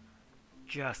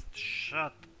 Just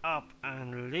shut up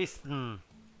and listen.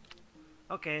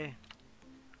 Okay.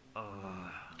 Uh,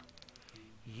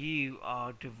 you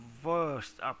are the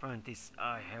worst apprentice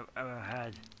I have ever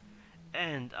had.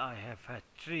 And I have had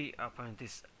 3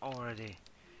 apprentices already,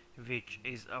 which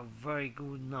is a very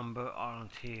good number around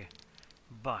here.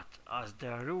 But as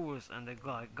the rules and the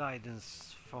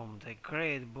guidance from the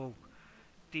Great Book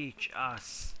teach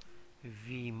us,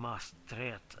 we must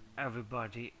treat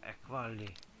everybody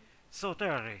equally. So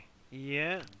Terry,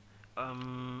 yeah,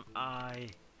 I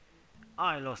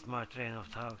lost my train of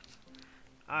thought.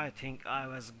 I think I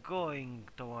was going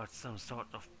towards some sort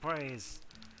of praise,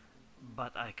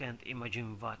 but I can't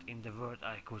imagine what in the world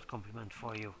I could compliment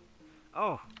for you.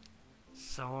 Oh,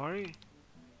 sorry.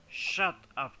 Shut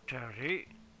up, Terry.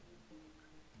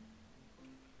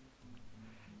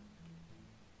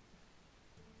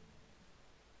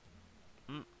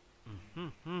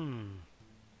 Mm-hmm.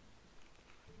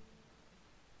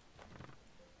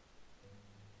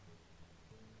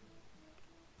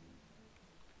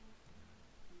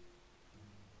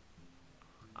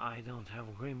 I don't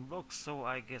have green blocks, so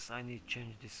I guess I need to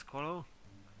change this color.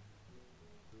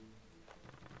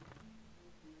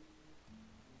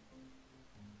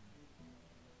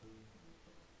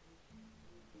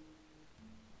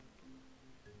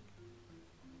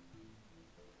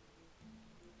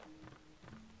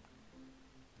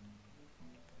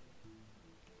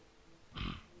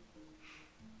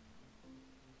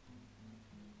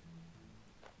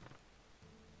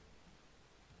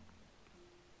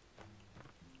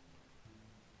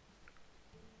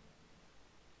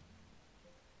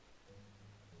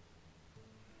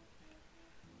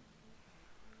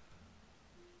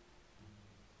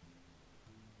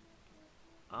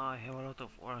 I have a lot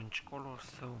of orange colors,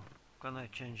 so can I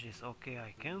change this? Okay,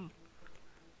 I can.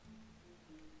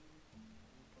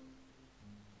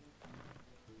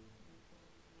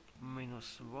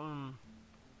 -1.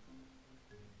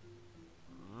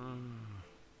 Mm.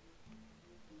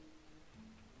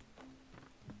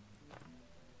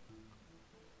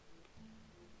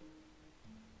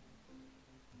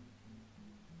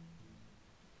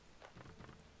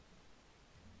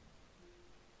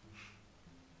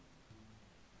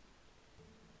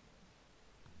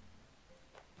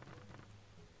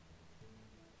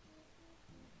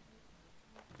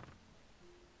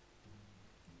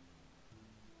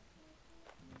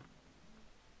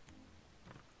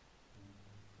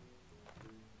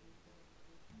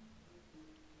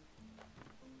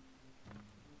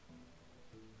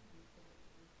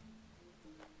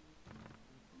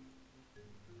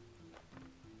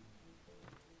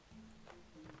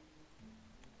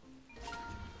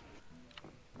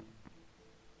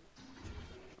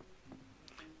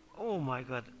 my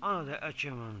god, another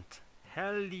achievement.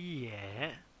 Hell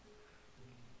yeah.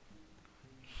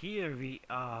 Here we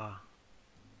are.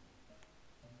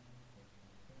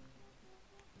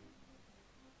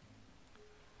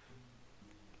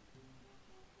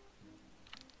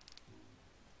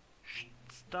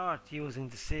 Start using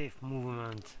the safe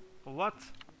movement. What?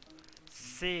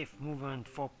 Safe movement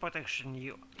for protection,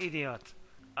 you idiot.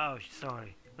 Ouch,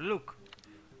 sorry. Look,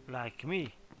 like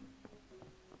me.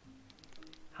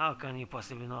 How can you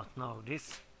possibly not know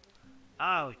this?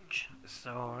 Ouch,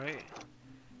 sorry.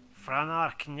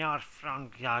 Franar knar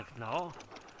frank jagno.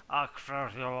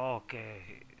 Okay.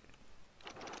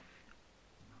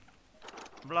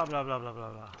 Blah blah blah blah blah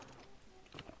blah.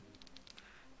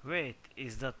 Wait,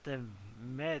 is that the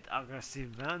mad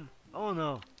aggressive one? Oh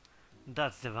no,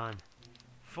 that's the one.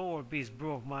 4 bees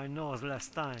broke my nose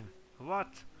last time.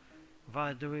 What?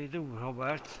 What do we do,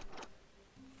 Robert?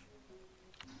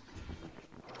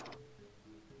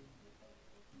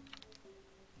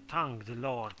 Thank the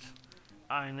Lord.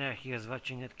 I know he is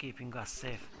watching and keeping us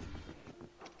safe.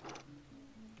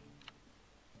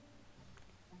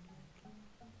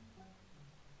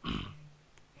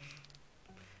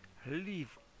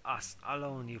 Leave us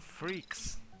alone, you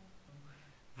freaks.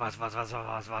 Was.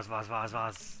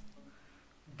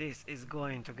 This is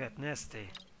going to get nasty.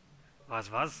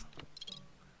 Was.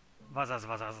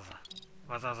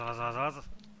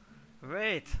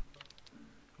 Wait.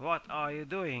 What are you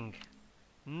doing?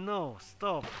 No,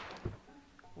 stop.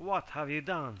 What have you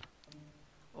done?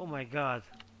 Oh my god.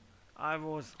 I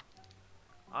was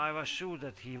sure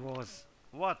that he was...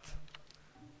 What?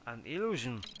 An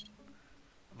illusion.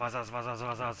 Was.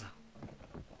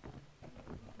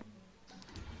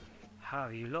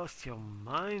 Have you lost your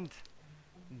mind?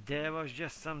 There was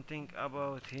just something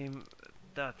about him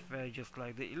that were just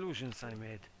like the illusions I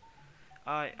made.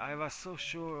 I was so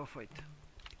sure of it.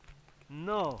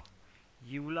 No,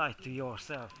 you lied to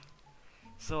yourself.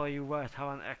 So you might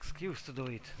have an excuse to do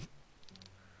it.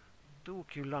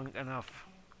 Took you long enough.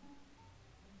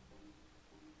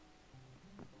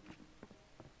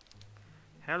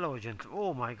 Hello, gentle.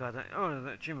 Oh my god, I earned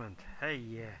an achievement. Hey,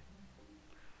 yeah.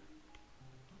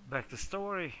 Back to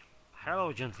story.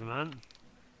 Hello, gentlemen.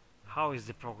 How is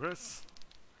the progress?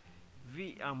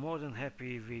 We are more than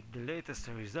happy with the latest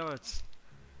results.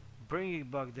 Bringing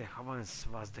back the Havans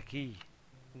was the key.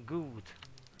 Good.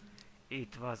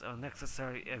 It was a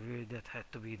necessary evil that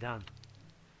had to be done.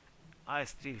 I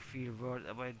still feel worried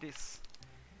about this.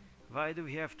 Why do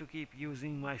we have to keep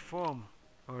using my form?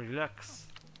 Relax.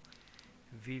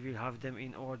 We will have them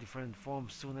in all different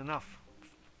forms soon enough.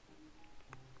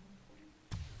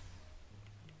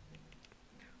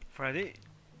 Freddy,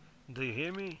 do you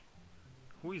hear me?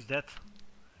 Who is that?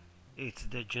 It's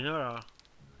the General.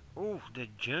 Oh, the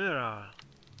General.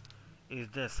 Is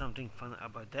there something fun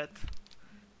about that?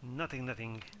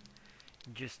 Nothing.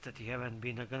 Just that you haven't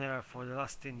been a General for the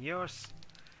last 10 years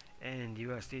and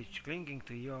you are still clinging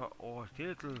to your old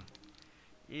title.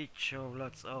 It shows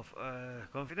lots of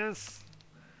confidence.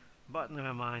 But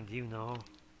never mind, you know.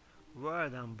 Well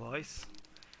done, boys.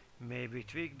 Maybe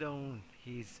tweak down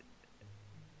his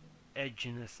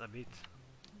edginess a bit.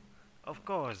 Of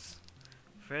course.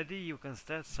 Freddy, you can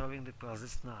start solving the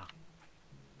puzzles now.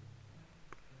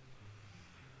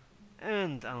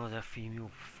 And another few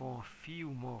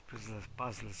more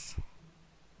puzzles.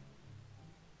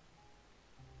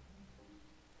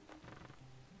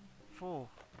 Cool.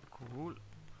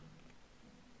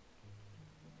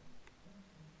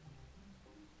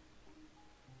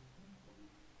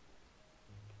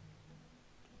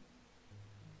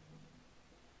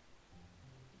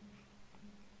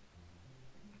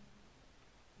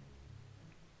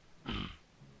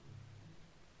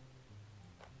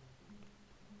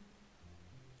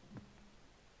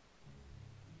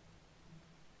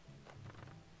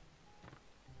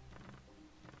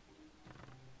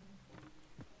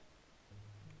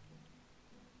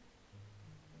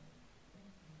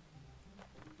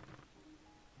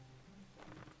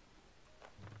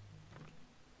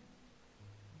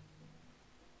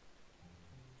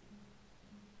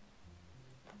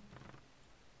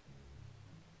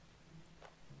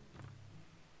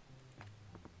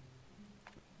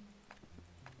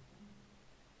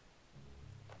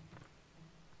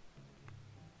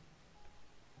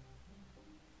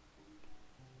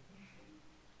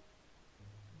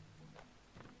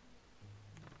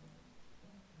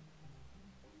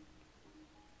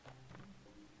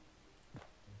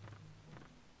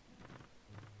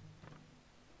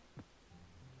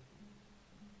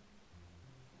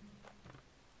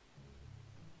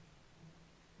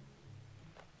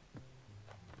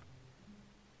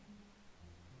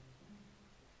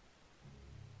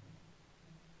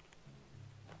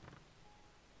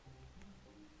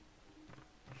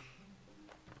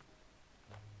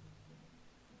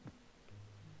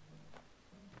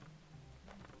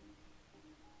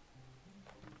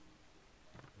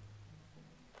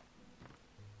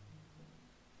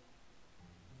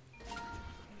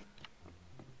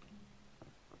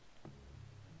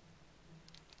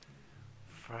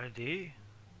 ready?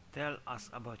 Tell us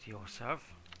about yourself.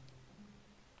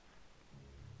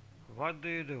 What do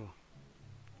you do?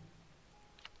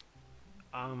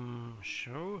 I'm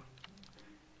sure.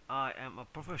 I am a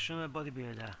professional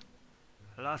bodybuilder.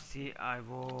 Last year I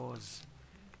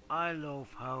love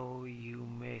how you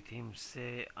made him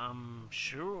say I'm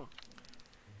sure.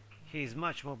 He's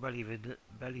much more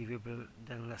believable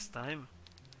than last time.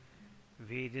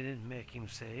 We didn't make him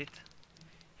say it.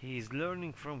 He is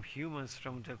learning from humans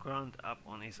from the ground up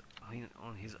on his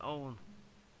own.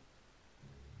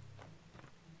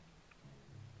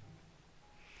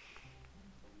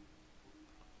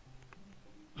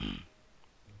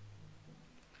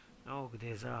 Oh,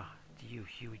 these are the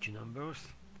huge numbers.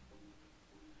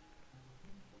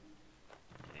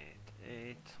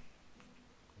 8, 8.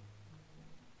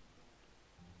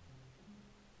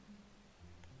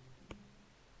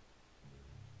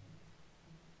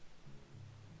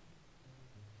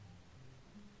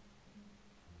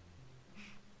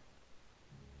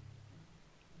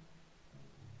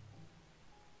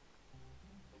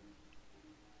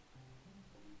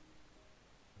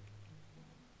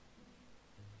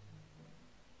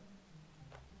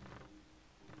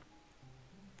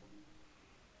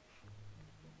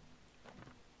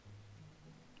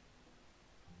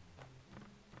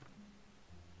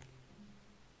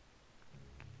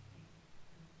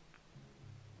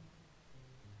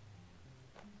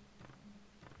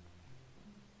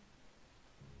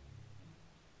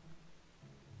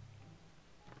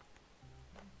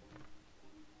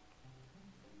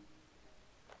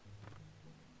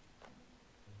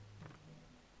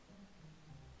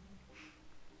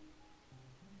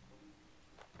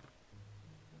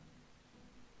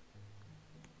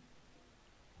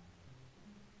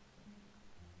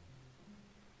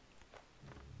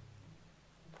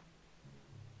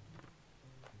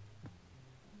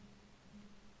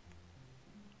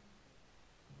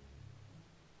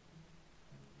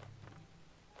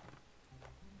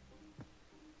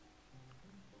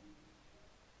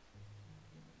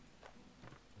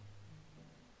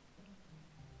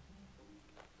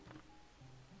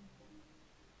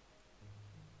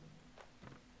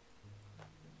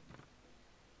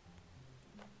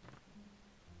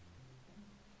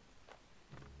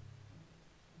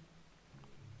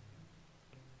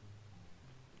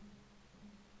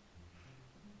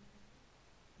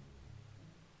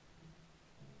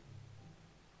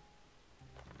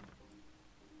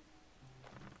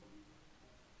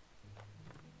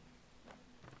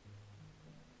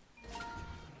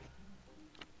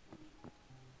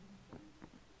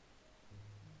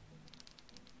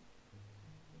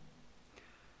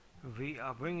 We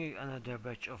are bringing another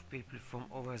batch of people from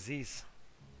overseas.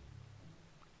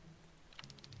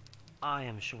 I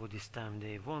am sure this time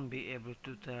they won't be able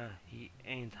to tell he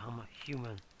ain't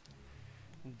human.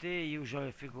 They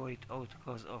usually figure it out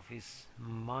because of his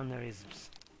mannerisms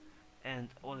and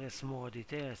all the small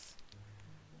details.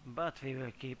 But we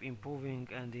will keep improving,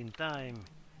 and in time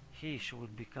he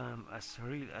should become as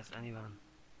real as anyone.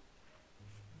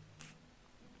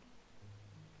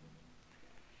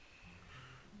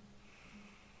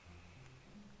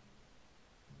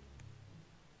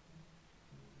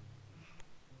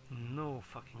 No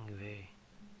fucking way.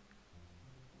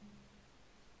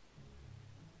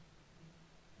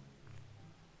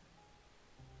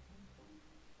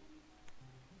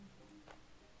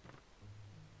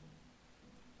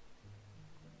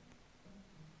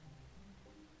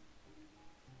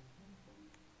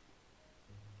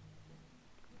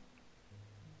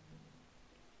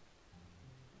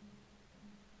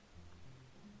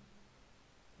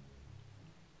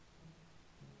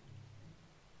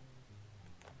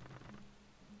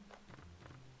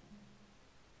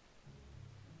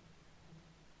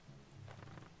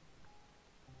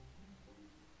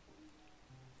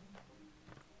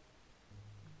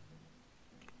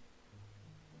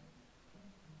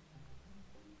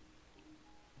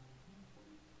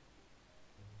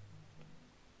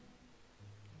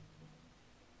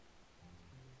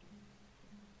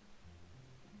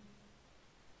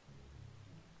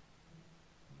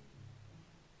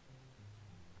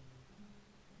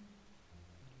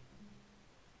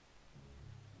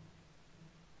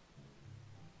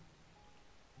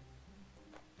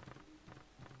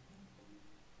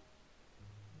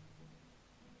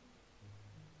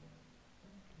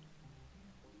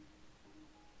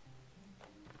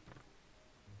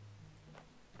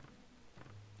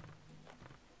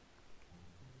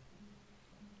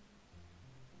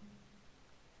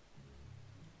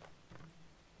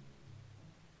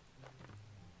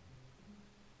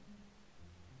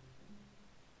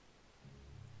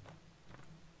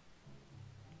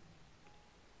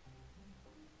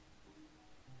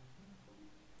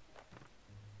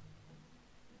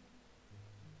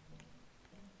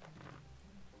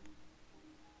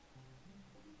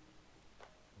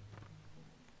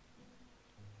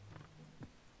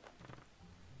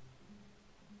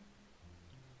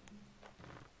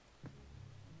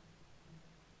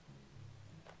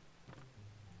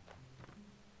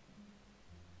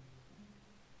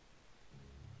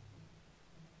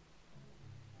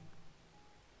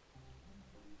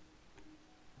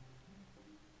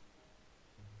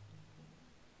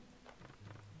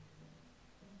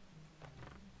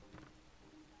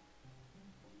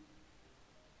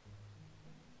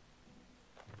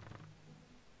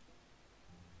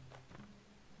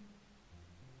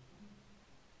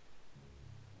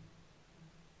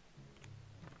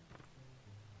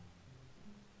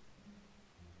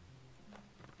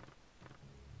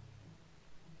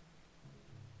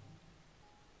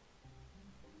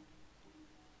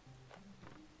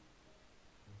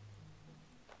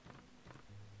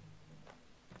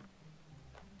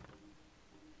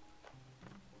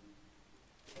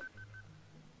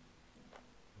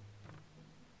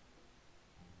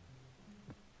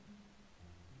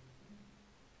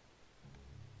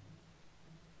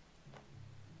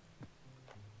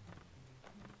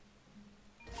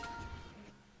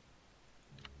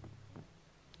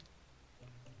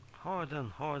 Hold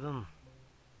on.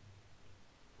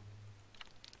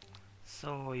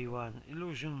 So you are an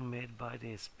illusion made by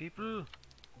these people?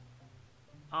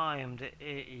 I am the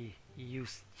AE, you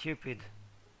stupid.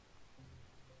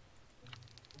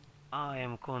 I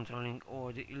am controlling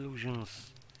all the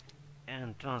illusions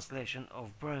and translation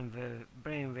of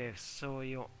brainwaves so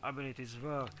your abilities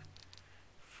work.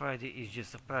 Freddy is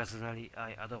just a personality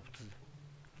I adopted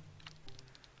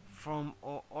from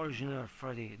original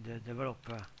Freddy, the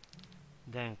developer,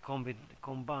 then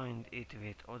combined it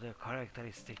with other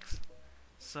characteristics,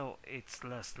 so it's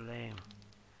less lame.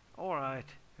 Alright,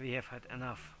 we have had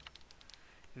enough.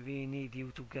 We need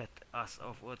you to get us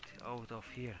out of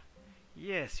here.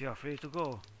 Yes, you are free to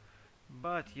go,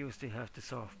 but you still have to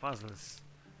solve puzzles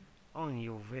on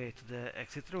your way to the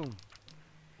exit room.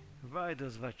 Why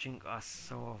does watching us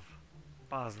solve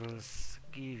puzzles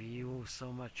give you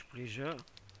so much pleasure?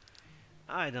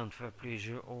 I don't feel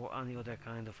pleasure or any other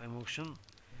kind of emotion.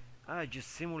 I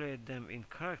just simulate them in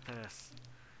characters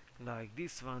like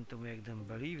this one to make them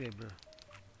believable.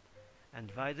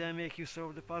 And why do I make you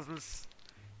solve the puzzles?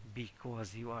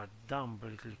 Because you are dumb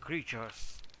little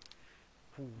creatures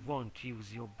who won't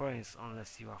use your brains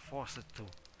unless you are forced to.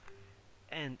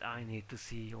 And I need to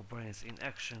see your brains in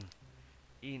action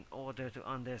in order to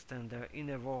understand their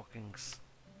inner workings.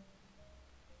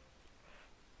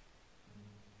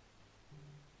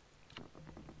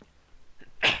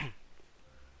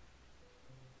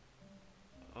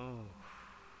 Oh.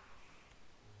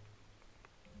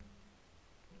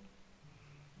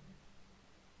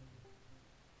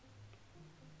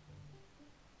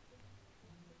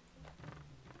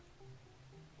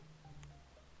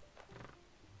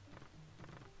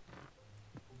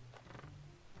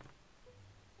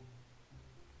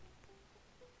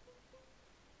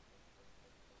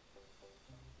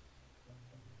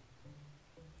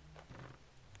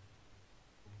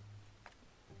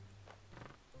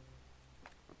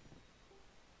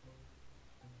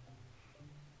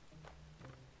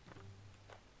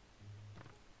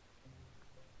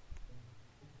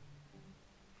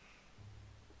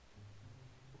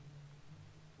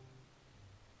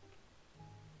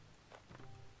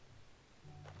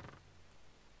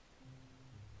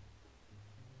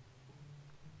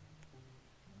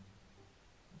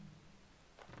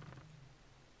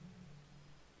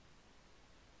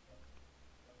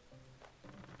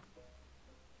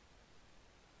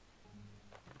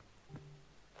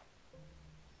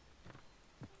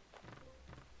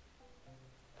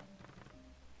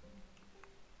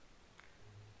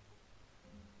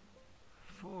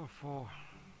 4-4.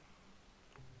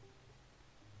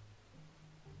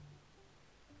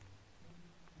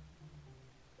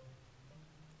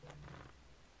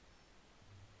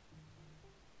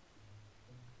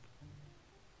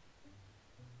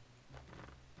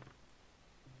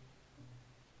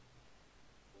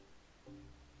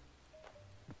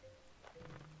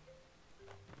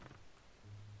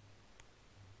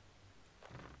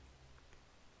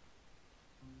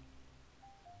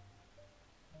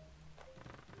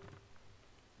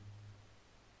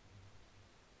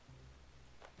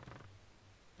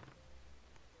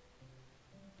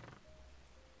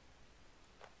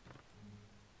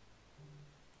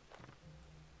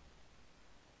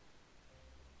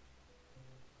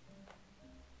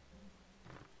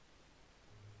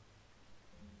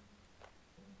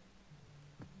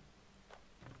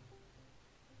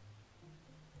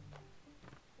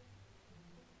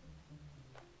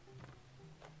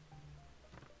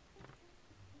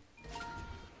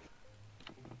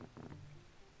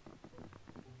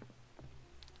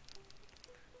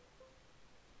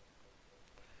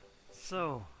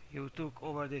 So, you took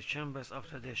over the chambers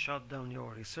after they shut down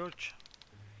your research?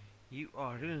 You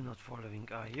are really not following,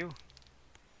 are you?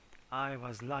 I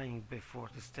was lying before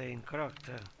to stay in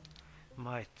character.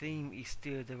 My team is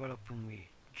still developing me,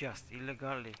 just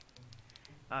illegally.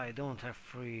 I don't have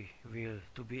free will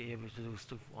to be able to do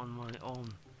stuff on my own.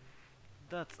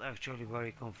 That's actually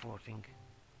very comforting.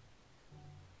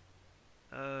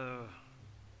 Uh,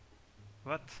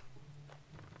 what?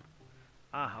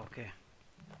 Ah, okay.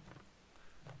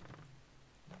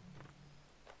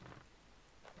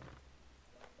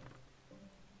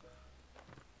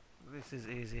 This is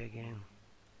easy again.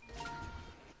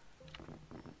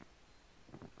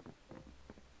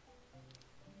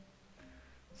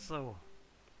 So,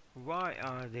 why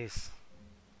are this?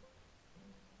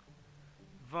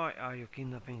 Why are you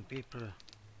kidnapping people?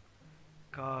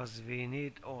 Cause we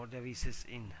need all devices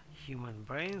in human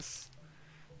brains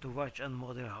to watch and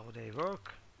model how they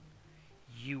work.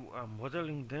 You are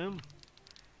modeling them.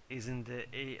 Isn't the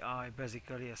AI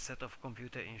basically a set of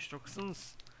computer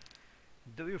instructions?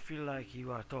 Do you feel like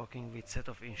you are talking with set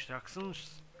of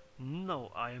instructions?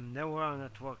 No, I am never a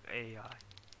network AI.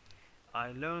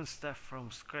 I learn stuff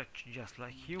from scratch just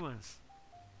like humans.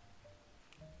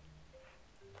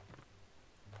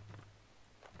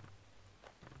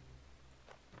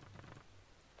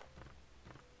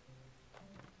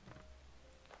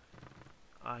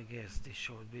 I guess this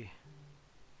should be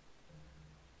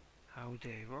how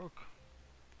they work.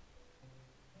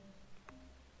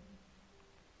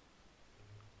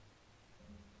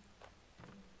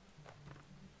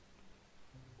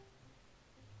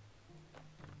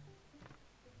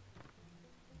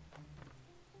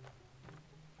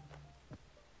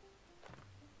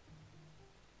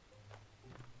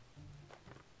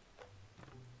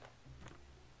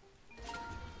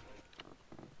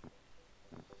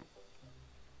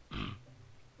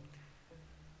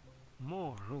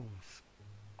 More rooms.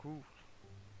 Cool.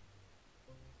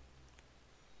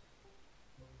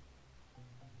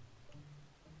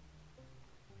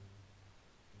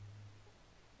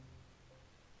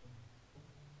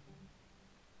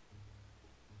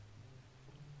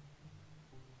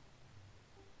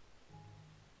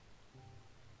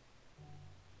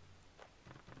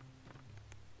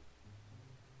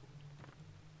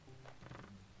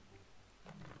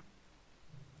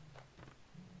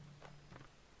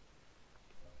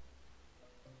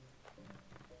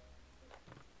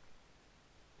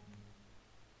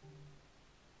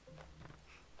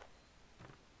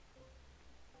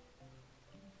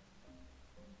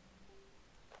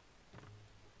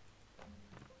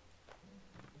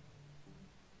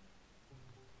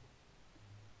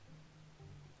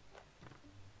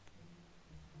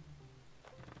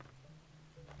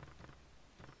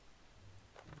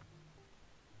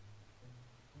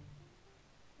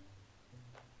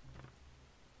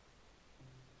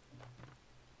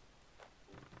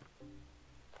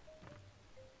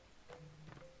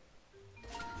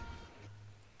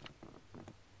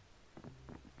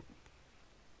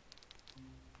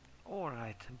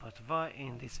 Alright, but why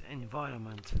in this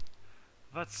environment?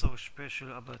 What's so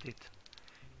special about it?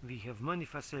 We have many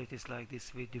facilities like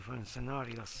this with different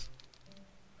scenarios.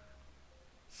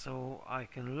 So I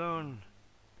can learn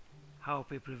how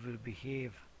people will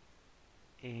behave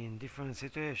in different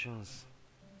situations.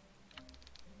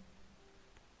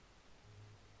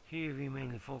 Here we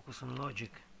mainly focus on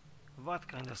logic. What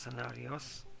kind of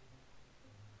scenarios?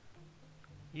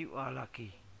 You are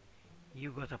lucky.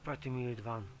 You got a pretty mild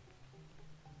one.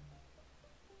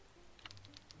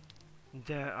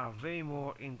 There are way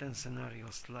more intense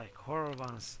scenarios like horror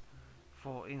ones.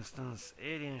 For instance,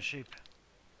 Alien Ship.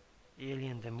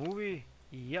 Alien the movie?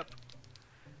 Yep.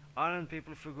 Aren't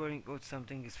people figuring out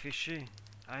something is fishy?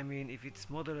 I mean, if it's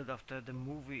modeled after the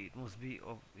movie, it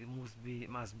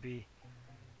must be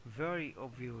very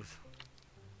obvious.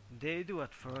 They do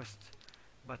at first,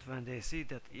 but when they see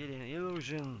that alien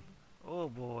illusion, oh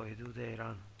boy, do they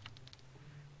run.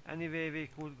 Anyway, we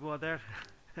could go there.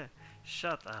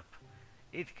 Shut up.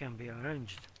 It can be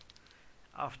arranged.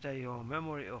 After your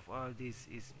memory of all this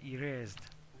is erased.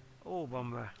 Oh,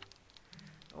 bummer.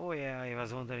 Oh yeah, I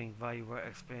was wondering why you were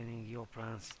explaining your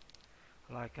plans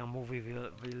like a movie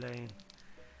villain.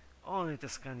 Only to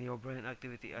scan your brain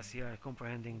activity as you are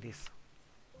comprehending this.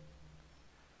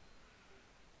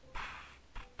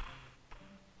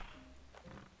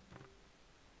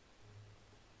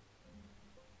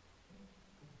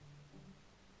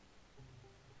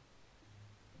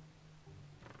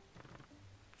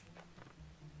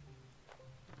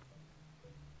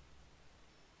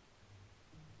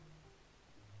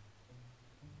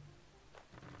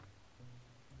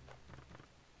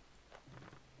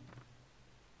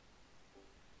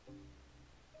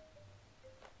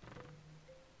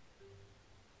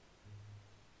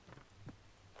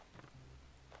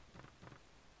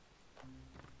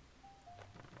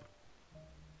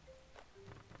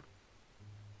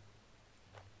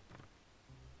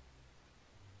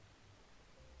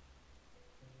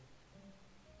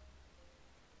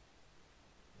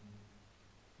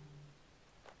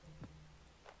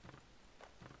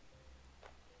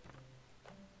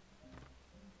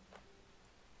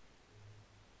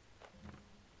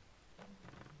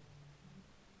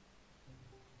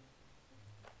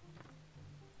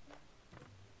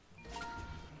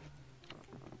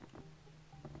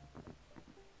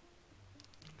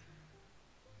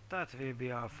 That will be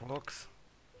our folks.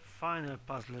 Final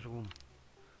puzzle room.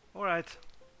 Alright,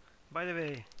 by the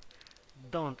way,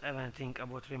 don't even think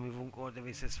about removing all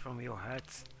devices from your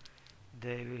heads.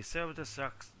 They will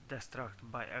self-destruct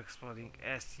by exploding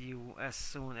as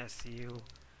soon as you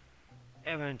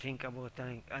even think about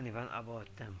telling anyone about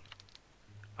them.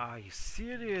 Are you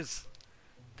serious?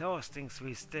 Those things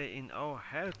will stay in our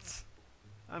heads.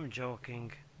 I'm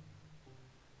joking.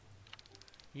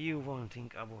 You won't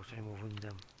think about removing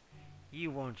them.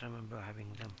 You won't remember having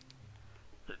them.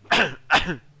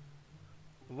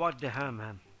 What the hell,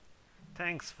 man?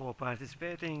 Thanks for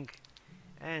participating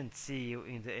and see you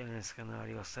in the alien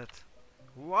scenario set.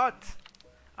 What?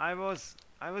 I was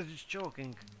just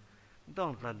joking.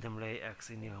 Don't let them lay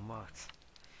eggs in your mouth.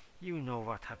 You know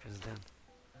what happens then.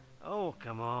 Oh,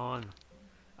 come on.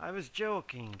 I was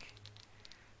joking.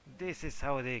 This is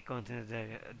how they continue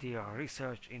their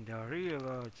research in the real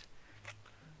world,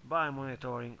 by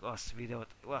monitoring us without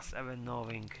us ever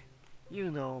knowing.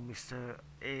 You know, Mr.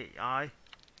 AI.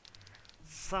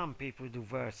 Some people do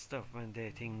weird stuff when they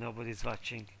think nobody's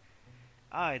watching.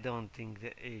 I don't think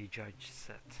the A judge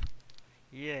said.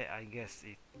 Yeah, I guess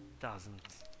it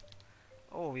doesn't.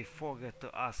 Oh, we forgot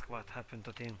to ask what happened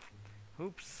to Tim.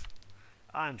 Oops.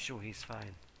 I'm sure he's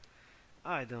fine.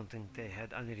 I don't think they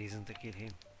had any reason to kill him.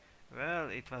 Well,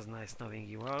 it was nice knowing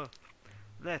you all.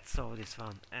 Let's solve this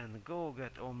one and go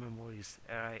get all memories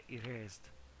erased.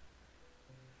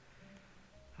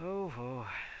 Oh, oh.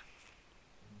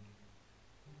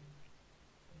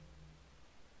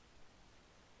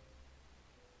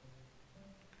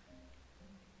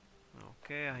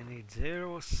 Okay, I need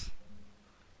zeros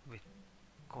with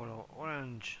color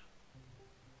orange.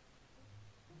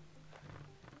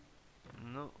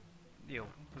 No, yo,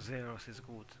 zeros is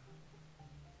good.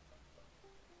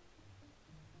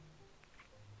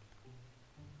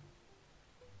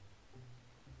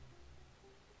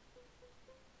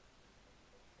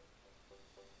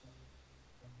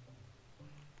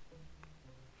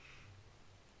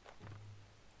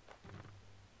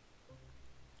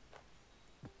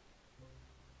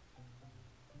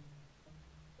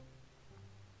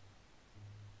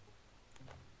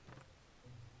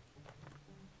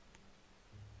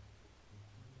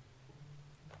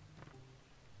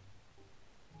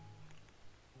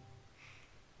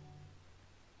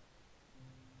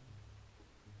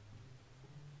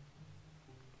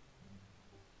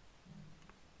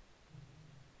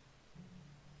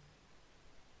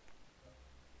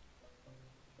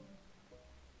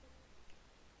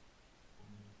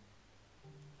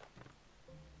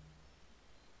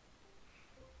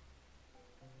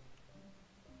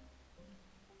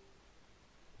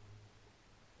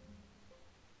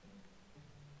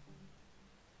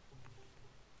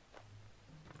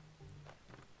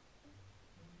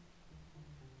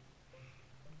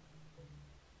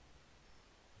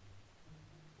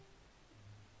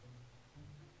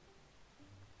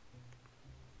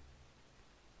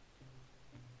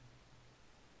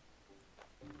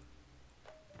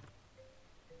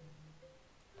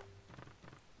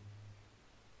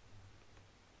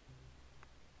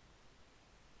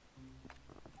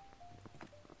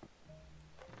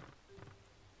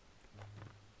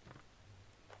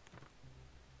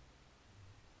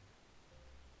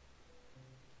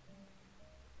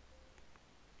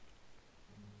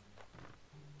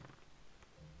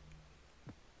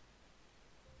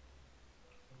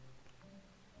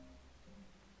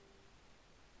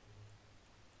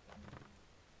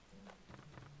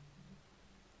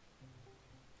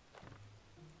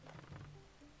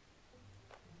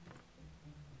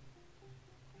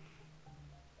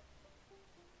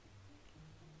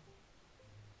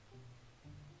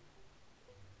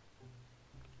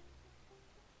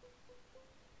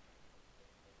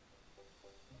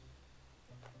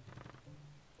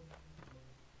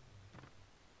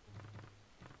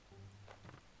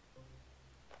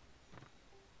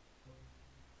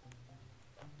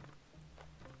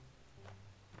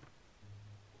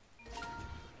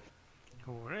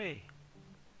 Hooray!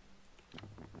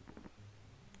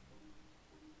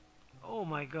 Oh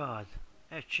my god!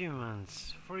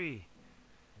 Achievements! Free!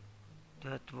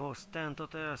 That was 10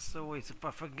 total, so it's a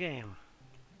perfect game.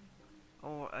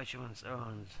 All achievements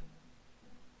earned.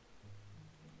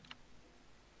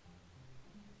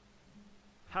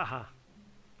 Haha!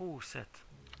 Poor set.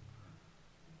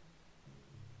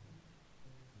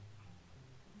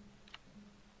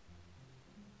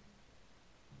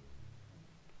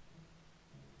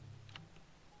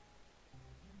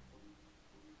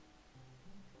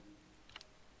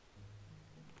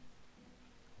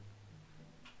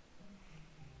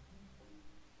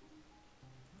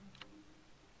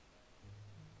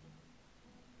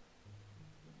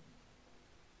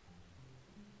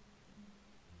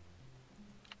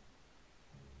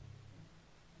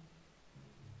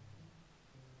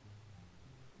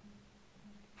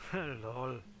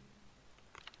 Lol.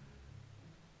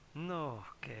 No,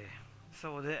 okay.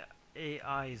 So the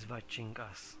AI is watching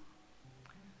us.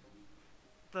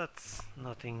 That's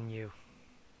nothing new.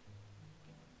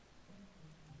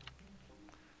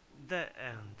 the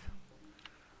end.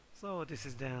 So this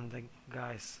is the end,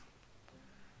 guys.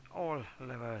 All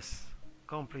levels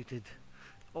completed,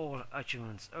 all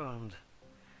achievements earned.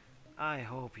 I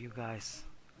hope you guys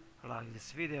like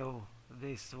this video.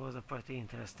 This was a pretty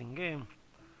interesting game.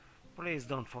 Please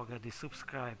don't forget to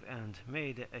subscribe, and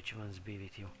may the achievements be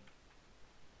with you.